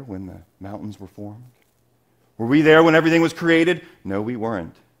there when the mountains were formed? Were we there when everything was created? No, we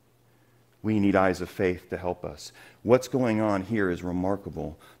weren't. We need eyes of faith to help us. What's going on here is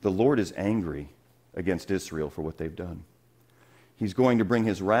remarkable. The Lord is angry against Israel for what they've done. He's going to bring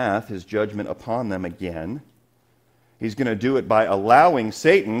his wrath, his judgment upon them again. He's going to do it by allowing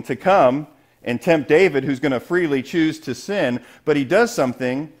Satan to come and tempt David, who's going to freely choose to sin. But he does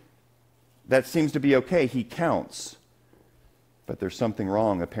something that seems to be okay. He counts. But there's something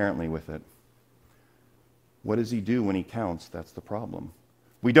wrong, apparently, with it. What does he do when he counts? That's the problem.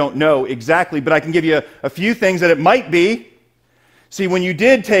 We don't know exactly, but I can give you a few things that it might be. See, when you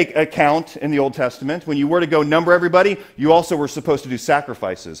did take a count in the Old Testament, when you were to go number everybody, you also were supposed to do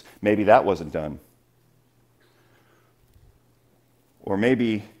sacrifices. Maybe that wasn't done. Or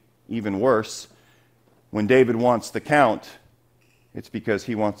maybe, even worse, when David wants the count, it's because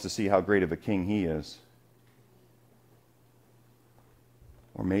he wants to see how great of a king he is.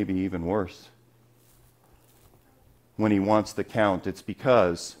 Or maybe even worse, when he wants the count, it's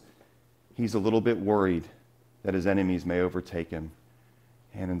because he's a little bit worried that his enemies may overtake him.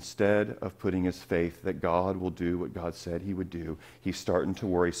 And instead of putting his faith that God will do what God said he would do, he's starting to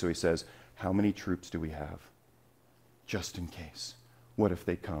worry. So he says, how many troops do we have? Just in case. What if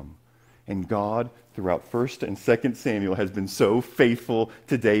they come? And God, throughout 1st and 2nd Samuel, has been so faithful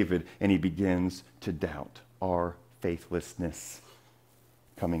to David, and he begins to doubt our faithlessness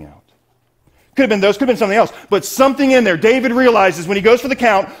coming out. Could have been those, could have been something else, but something in there. David realizes when he goes for the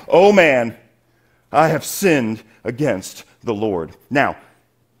count, oh man, I have sinned against the Lord. Now,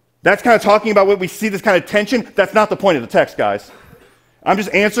 that's kind of talking about what we see, this kind of tension. That's not the point of the text, guys. I'm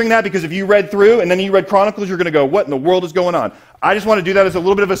just answering that because if you read through and then you read Chronicles, you're going to go, what in the world is going on? I just want to do that as a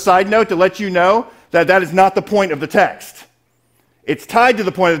little bit of a side note to let you know that that is not the point of the text. It's tied to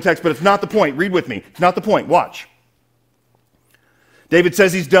the point of the text, but it's not the point. Read with me. It's not the point. Watch. David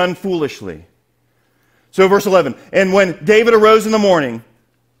says he's done foolishly. So verse 11, and when David arose in the morning,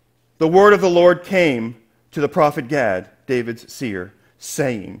 the word of the Lord came to the prophet Gad, David's seer,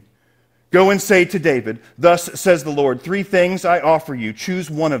 saying, go and say to David, thus says the Lord, 3 things I offer you, choose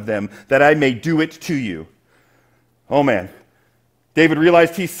one of them, that I may do it to you. Oh man, David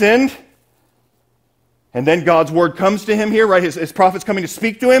realized he sinned, and then God's word comes to him here, right? His prophet's coming to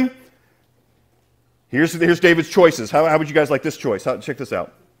speak to him. Here's David's choices. How would you guys like this choice? Check this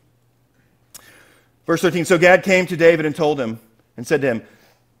out. Verse 13, so Gad came to David and told him, and said to him,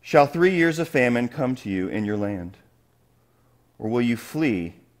 shall 3 years of famine come to you in your land? Or will you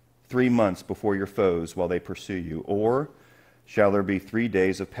flee 3 months before your foes while they pursue you? Or shall there be 3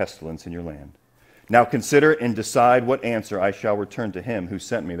 days of pestilence in your land? Now consider and decide what answer I shall return to him who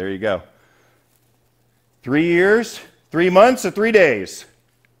sent me. There you go. 3 years, 3 months, or 3 days?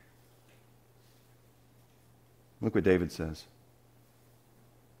 Look what David says.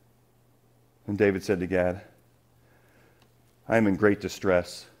 And David said to Gad, I am in great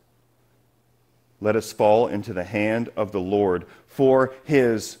distress. let us fall into the hand of the Lord. For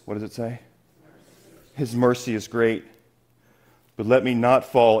his, what does it say? His mercy is great. But let me not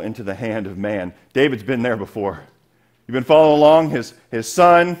fall into the hand of man. David's been there before. You've been following along. His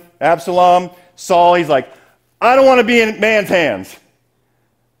son, Absalom, Saul, he's like, I don't want to be in man's hands.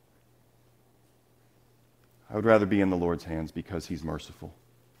 I would rather be in the Lord's hands because he's merciful.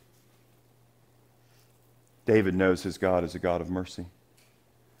 David knows his God is a God of mercy.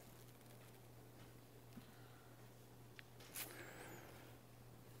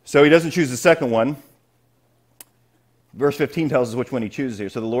 So he doesn't choose the second one. Verse 15 tells us which one he chooses here.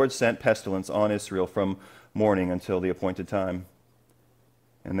 So the Lord sent pestilence on Israel from morning until the appointed time.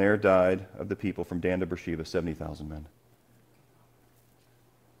 And there died of the people from Dan to Beersheba 70,000 men.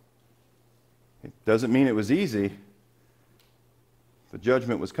 It doesn't mean it was easy. The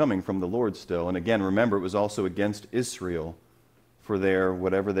judgment was coming from the Lord still. And again, remember, it was also against Israel for their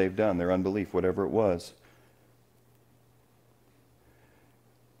whatever they've done, their unbelief, whatever it was.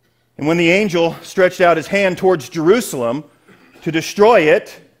 And when the angel stretched out his hand towards Jerusalem to destroy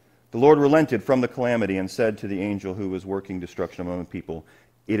it, the Lord relented from the calamity and said to the angel who was working destruction among the people,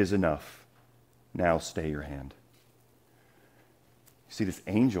 it is enough. Now stay your hand. You see, this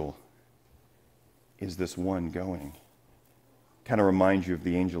angel is this one going. Kind of reminds you of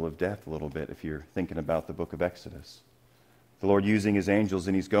the angel of death a little bit if you're thinking about the book of Exodus. The Lord using his angels,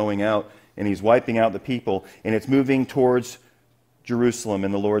 and he's going out and he's wiping out the people, and it's moving towards Jerusalem,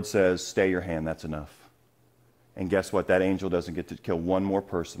 and the Lord says, stay your hand, that's enough. And guess what? That angel doesn't get to kill one more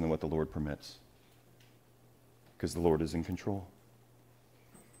person than what the Lord permits. Because the Lord is in control.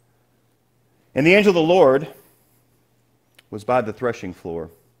 And the angel of the Lord was by the threshing floor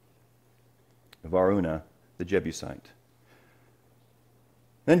of Araunah the Jebusite.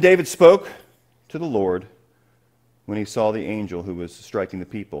 Then David spoke to the Lord when he saw the angel who was striking the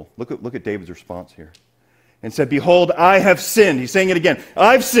people. Look at David's response here. And said, behold, I have sinned. He's saying it again.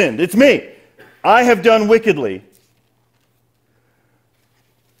 I've sinned. It's me. I have done wickedly.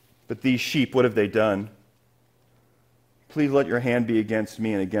 But these sheep, what have they done? Please let your hand be against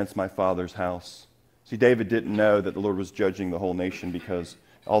me and against my father's house. See, David didn't know that the Lord was judging the whole nation because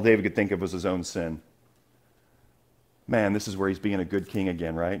all David could think of was his own sin. Man, this is where he's being a good king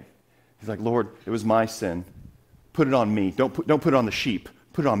again, right? He's like, Lord, it was my sin. Put it on me. Don't put it on the sheep.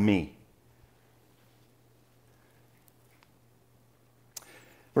 Put it on me.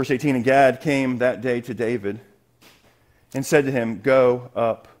 Verse 18, and Gad came that day to David and said to him, go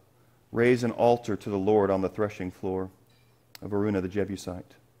up, raise an altar to the Lord on the threshing floor of Araunah the Jebusite.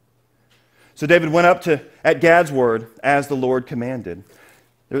 So David went up at Gad's word as the Lord commanded.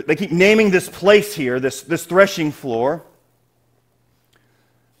 They keep naming this place here, this threshing floor.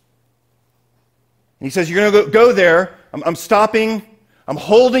 And he says, you're going to go there. I'm stopping. I'm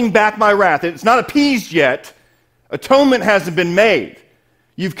holding back my wrath. It's not appeased yet. Atonement hasn't been made.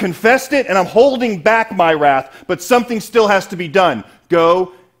 You've confessed it, and I'm holding back my wrath, but something still has to be done.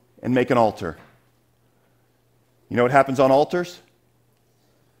 Go and make an altar. You know what happens on altars?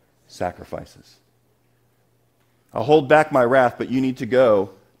 Sacrifices. I'll hold back my wrath, but you need to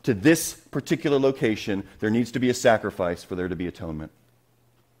go to this particular location. There needs to be a sacrifice for there to be atonement.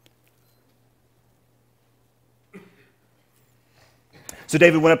 So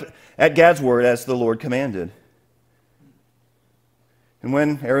David went up at Gad's word as the Lord commanded. And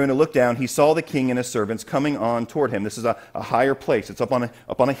when Araunah looked down, he saw the king and his servants coming on toward him. This is a higher place. It's up on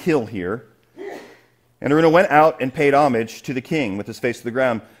a hill here. And Araunah went out and paid homage to the king with his face to the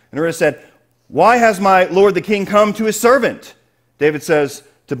ground. And Araunah said, why has my lord the king come to his servant? David says,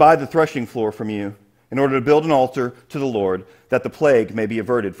 to buy the threshing floor from you in order to build an altar to the Lord, that the plague may be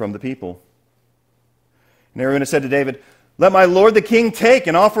averted from the people. And Araunah said to David, let my lord the king take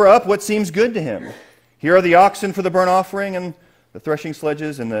and offer up what seems good to him. Here are the oxen for the burnt offering and the threshing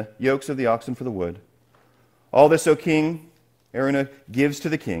sledges and the yokes of the oxen for the wood. All this, O king, Araunah gives to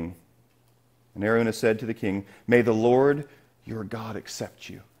the king. And Araunah said to the king, may the Lord your God accept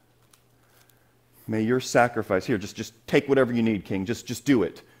you. May your sacrifice, here, just take whatever you need, king. Just do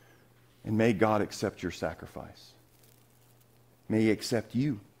it. And may God accept your sacrifice. May he accept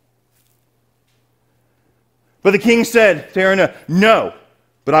you. But the king said to Araunah, no,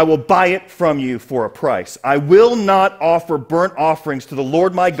 but I will buy it from you for a price. I will not offer burnt offerings to the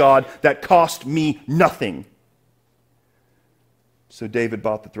Lord my God that cost me nothing. So David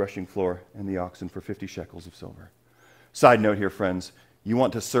bought the threshing floor and the oxen for 50 shekels of silver. Side note here, friends. You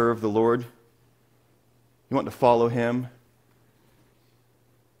want to serve the Lord? You want to follow him?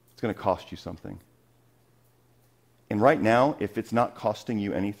 It's going to cost you something. And right now, if it's not costing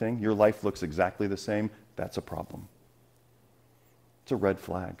you anything, your life looks exactly the same, that's a problem. It's a red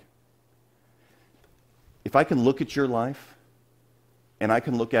flag. if I can look at your life and I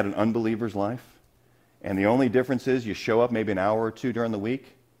can look at an unbeliever's life, and the only difference is you show up maybe an hour or two during the week,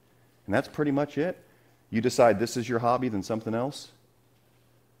 and that's pretty much it. You decide this is your hobby than something else.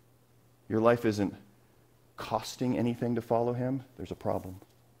 Your life isn't costing anything to follow him. There's a problem.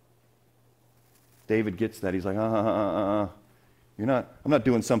 David gets that. He's like, I'm not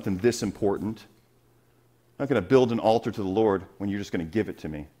doing something this important. I'm not going to build an altar to the Lord when you're just going to give it to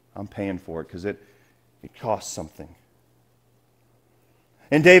me. I'm paying for it because it costs something.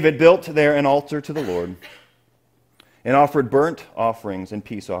 And David built there an altar to the Lord and offered burnt offerings and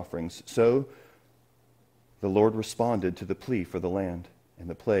peace offerings. So the Lord responded to the plea for the land, and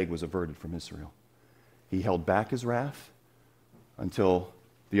the plague was averted from Israel. He held back his wrath until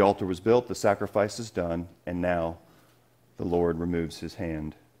the altar was built, the sacrifice is done, and now the Lord removes his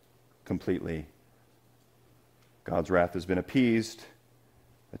hand completely. God's wrath has been appeased,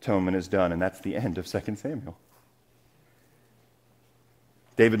 atonement is done, and that's the end of 2 Samuel.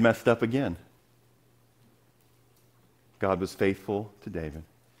 David messed up again. God was faithful to David.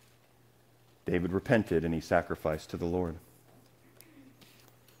 David repented and he sacrificed to the Lord.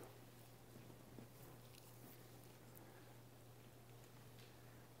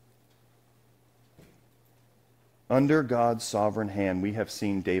 Under God's sovereign hand, we have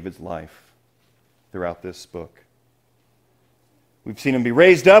seen David's life throughout this book. We've seen him be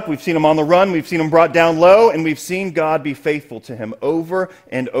raised up, we've seen him on the run, we've seen him brought down low, and we've seen God be faithful to him over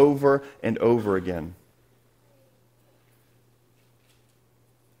and over and over again.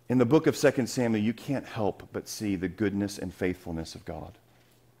 In the book of 2 Samuel, you can't help but see the goodness and faithfulness of God.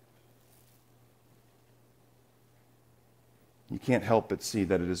 You can't help but see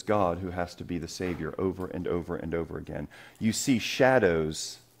that it is God who has to be the Savior over and over and over again. You see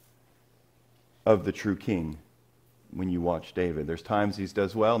shadows of the true King when you watch David. There's times he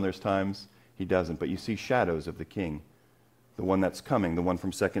does well and there's times he doesn't. But you see shadows of the King, the one that's coming, the one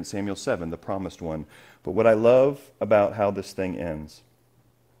from 2 Samuel 7, the promised one. But what I love about how this thing ends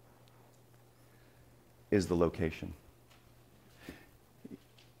is the location.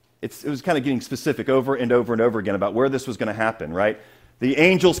 It was kind of getting specific over and over and over again about where this was going to happen, right? The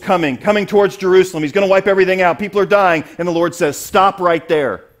angel's coming towards Jerusalem. He's going to wipe everything out. People are dying. And the Lord says, stop right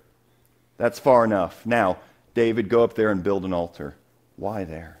there. That's far enough. Now, David, go up there and build an altar. Why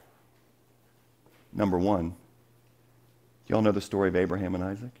there? Number one, do you all know the story of Abraham and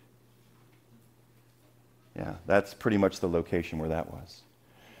Isaac? Yeah, that's pretty much the location where that was.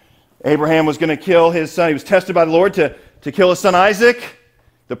 Abraham was going to kill his son. He was tested by the Lord to kill his son Isaac.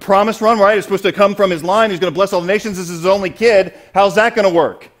 The promised one, right? Is supposed to come from his line. He's going to bless all the nations. This is his only kid. How's that going to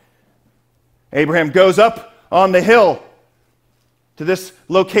work? Abraham goes up on the hill to this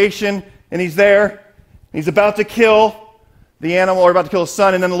location, and he's there. He's about to kill the animal, or about to kill his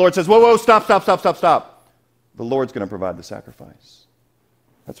son, and then the Lord says, whoa, stop. The Lord's going to provide the sacrifice.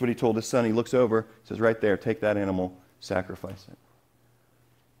 That's what he told his son. He looks over, says, right there, take that animal, sacrifice it.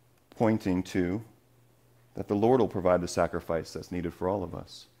 Pointing to that the Lord will provide the sacrifice that's needed for all of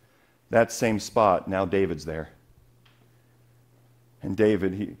us. That same spot, now David's there. And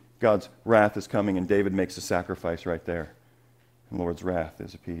David, God's wrath is coming, and David makes a sacrifice right there. And the Lord's wrath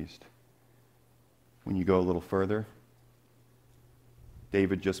is appeased. When you go a little further,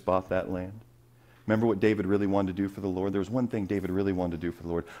 David just bought that land. Remember what David really wanted to do for the Lord? There was one thing David really wanted to do for the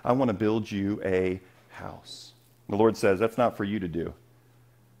Lord. I want to build you a house. The Lord says, that's not for you to do.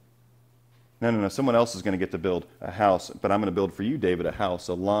 No. Someone else is going to get to build a house, but I'm going to build for you, David, a house,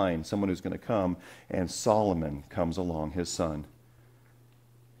 a line, someone who's going to come. And Solomon comes along, his son.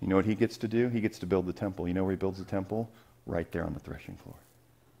 You know what he gets to do? He gets to build the temple. You know where he builds the temple? Right there on the threshing floor.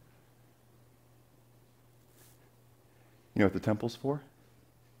 You know what the temple's for?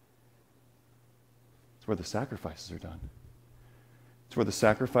 It's where the sacrifices are done. It's where the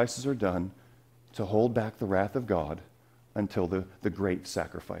sacrifices are done to hold back the wrath of God until the great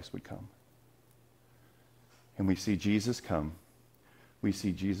sacrifice would come. And we see Jesus come. We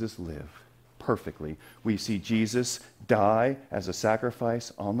see Jesus live perfectly. We see Jesus die as a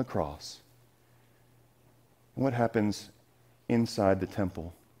sacrifice on the cross. And what happens inside the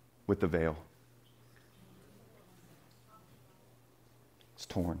temple with the veil? It's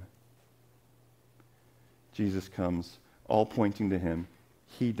torn. Jesus comes, all pointing to him.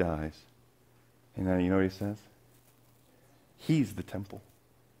 He dies. And then you know what he says? He's the temple.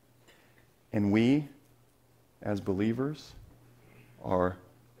 And we, as believers, are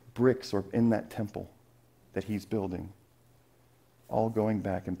bricks or in that temple that he's building, all going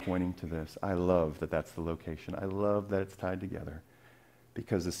back and pointing to this. I love that that's the location. I love that it's tied together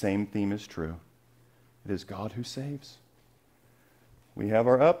because the same theme is true. It is God who saves. We have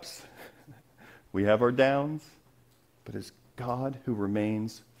our ups. We have our downs, but it's God who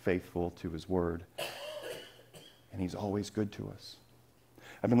remains faithful to his word. And he's always good to us.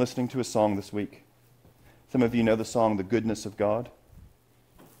 I've been listening to a song this week. Some of you know the song, The Goodness of God.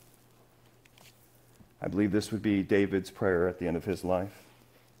 I believe this would be David's prayer at the end of his life.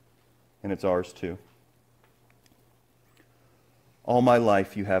 And it's ours too. All my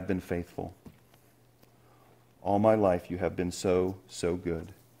life you have been faithful. All my life you have been so, so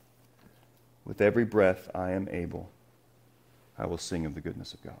good. With every breath I am able, I will sing of the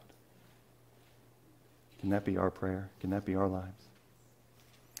goodness of God. Can that be our prayer? Can that be our lives?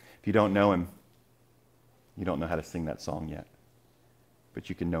 If you don't know him, you don't know how to sing that song yet. But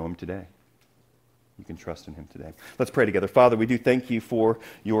you can know him today. You can trust in him today. Let's pray together. Father, we do thank you for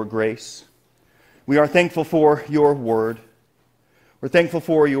your grace. We are thankful for your word. We're thankful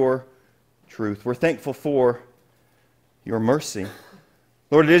for your truth. We're thankful for your mercy.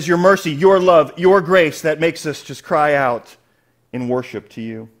 Lord, it is your mercy, your love, your grace that makes us just cry out in worship to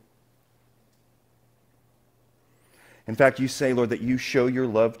you. In fact, you say, Lord, that you show your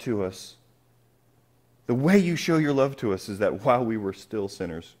love to us. The way you show your love to us is that while we were still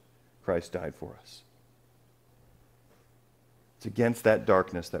sinners, Christ died for us. It's against that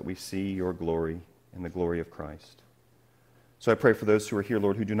darkness that we see your glory and the glory of Christ. So I pray for those who are here,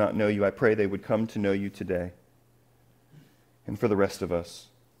 Lord, who do not know you. I pray they would come to know you today. And for the rest of us,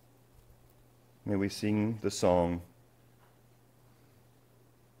 may we sing the song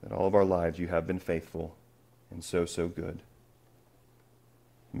that all of our lives you have been faithful and so, so good.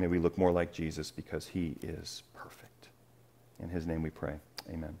 May we look more like Jesus because he is perfect. In his name we pray.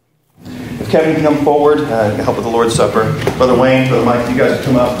 Amen. If Kevin can come forward and help with the Lord's Supper. Brother Wayne, Brother Mike, you guys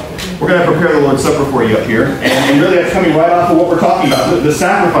come up. We're going to prepare the Lord's Supper for you up here. And really that's coming right off of what we're talking about, the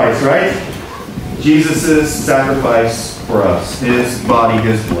sacrifice, right? Jesus' sacrifice for us, his body,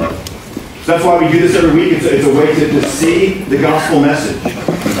 his blood. So that's why we do this every week. It's a way to see the gospel message.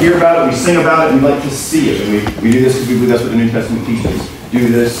 We hear about it, we sing about it, and we like to see it. And we do this because we believe that's what the New Testament teaches. Do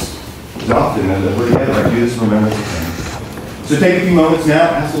this as often as we're together. Right? Do this in remembrance of him. So take a few moments now,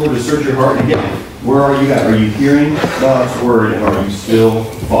 ask the Lord to search your heart. And again, where are you at? Are you hearing God's word, and are you still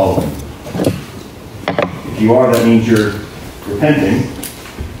following? If you are, that means you're repenting,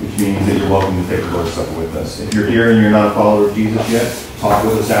 which means that you're welcome to take the Lord's Supper with us. If you're here and you're not a follower of Jesus yet, talk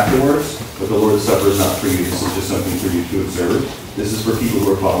with us afterwards. But the Lord's Supper is not for you. This is just something for you to observe. This is for people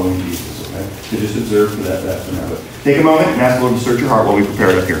who are following Jesus, okay? To just observe for that for now. But take a moment and ask the Lord to search your heart while we prepare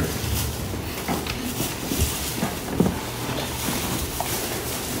it up here.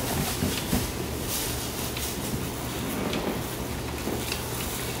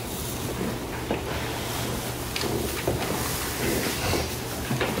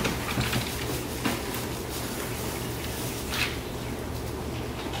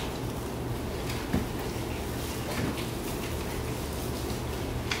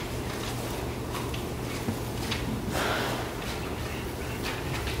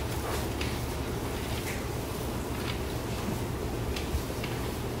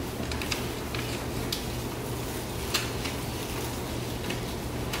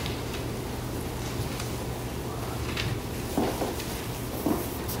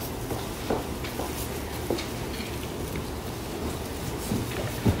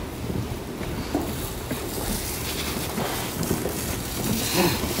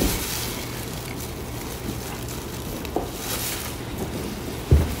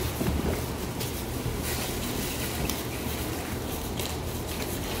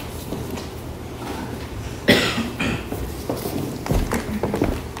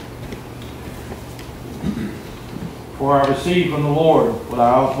 For I received from the Lord what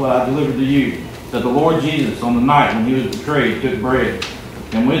I delivered to you, that the Lord Jesus, on the night when he was betrayed, took bread.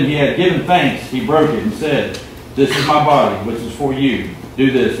 And when he had given thanks, he broke it and said, "This is my body, which is for you. Do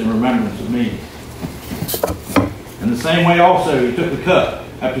this in remembrance of me." In the same way also he took the cup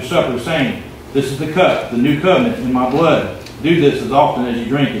after supper, saying, "This is the cup, the new covenant in my blood. Do this as often as you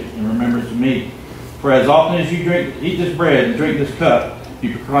drink it in remembrance of me. For as often as you eat this bread and drink this cup,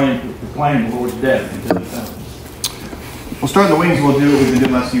 you proclaim the Lord's death until he comes." We'll start in the wings. We'll do what we've been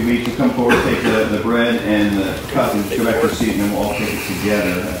doing the last few weeks. We'll come forward, take the bread and the cup, and go back to your seat, and then we'll all take it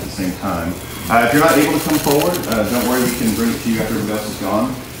together at the same time. If you're not able to come forward, don't worry. We can bring it to you after everybody else is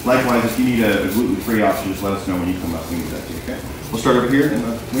gone. Likewise, if you need a gluten-free option, just let us know when you come up. We can do that too, okay? We'll start over here in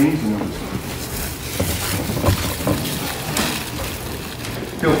the wings. And then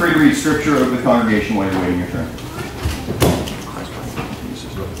feel free to read scripture over the congregation while you're waiting your turn.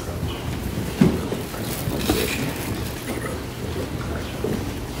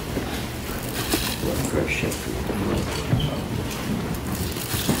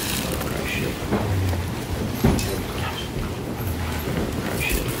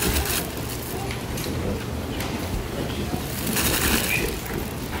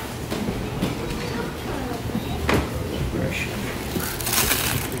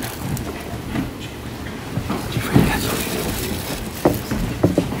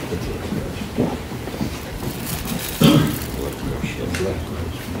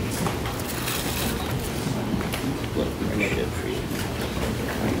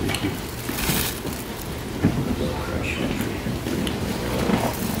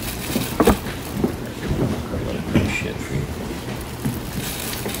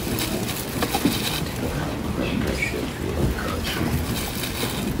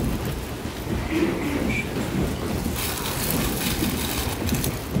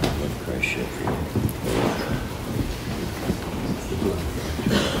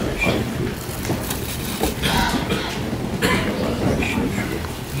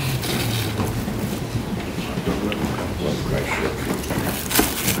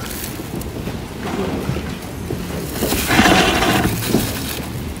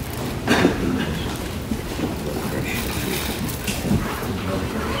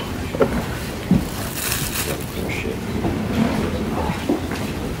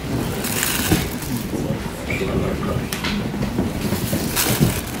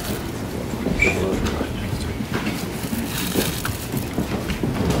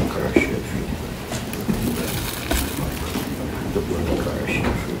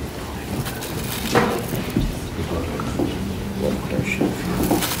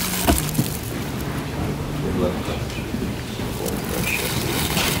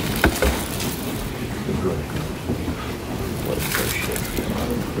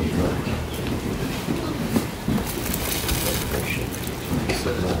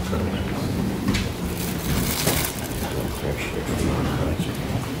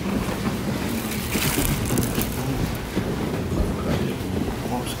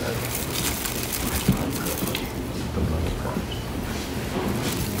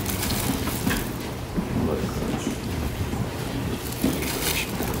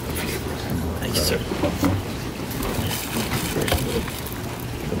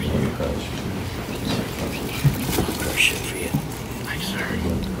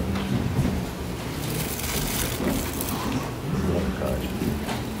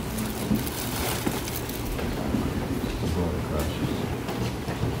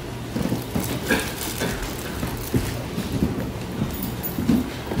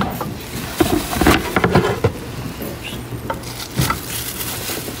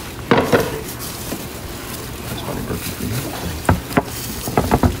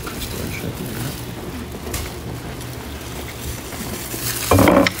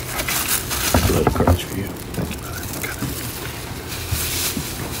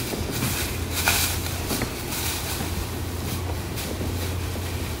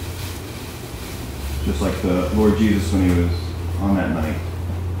 Just like the Lord Jesus, when he was on that night,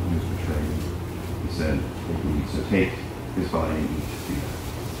 when he was betrayed, he said, so take his body and eat. Do that.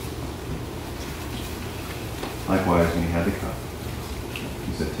 Likewise, when he had the cup,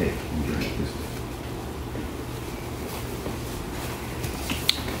 he said, take and drink this.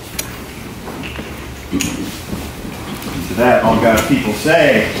 To that, all God's people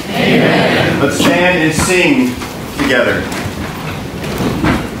say, Amen. Let's stand and sing together.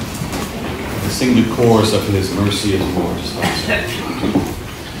 Sing the chorus up to this, mercy is more.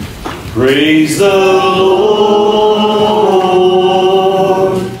 Praise the Lord,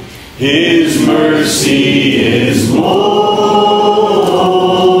 his mercy is more.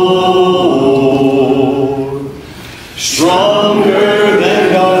 Stronger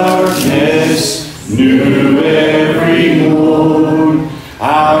than darkness, new every morn.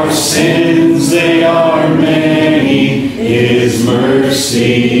 Our sins, they are many, his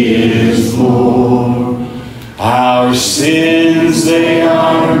mercy is more. Our sins, they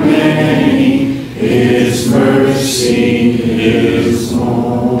are many, his mercy is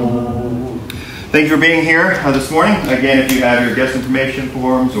more. Thank you for being here this morning. Again, if you have your guest information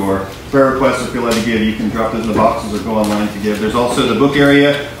forms or prayer requests or feel led to give, you can drop those in the boxes or go online to give. There's also the book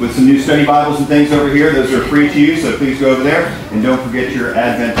area with some new study Bibles and things over here. Those are free to you, so please go over there. And don't forget your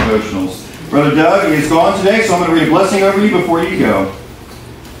Advent devotionals. Brother Doug is gone today, so I'm going to read a blessing over you before you go.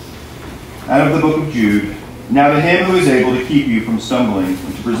 Out of the book of Jude. Now to him who is able to keep you from stumbling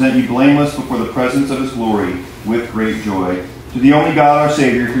and to present you blameless before the presence of his glory with great joy. To the only God our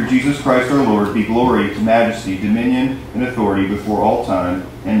Savior, through Jesus Christ our Lord, be glory, majesty, dominion, and authority before all time,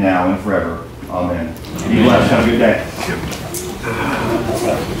 and now and forever. Amen. Be blessed. Have a good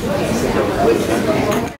day.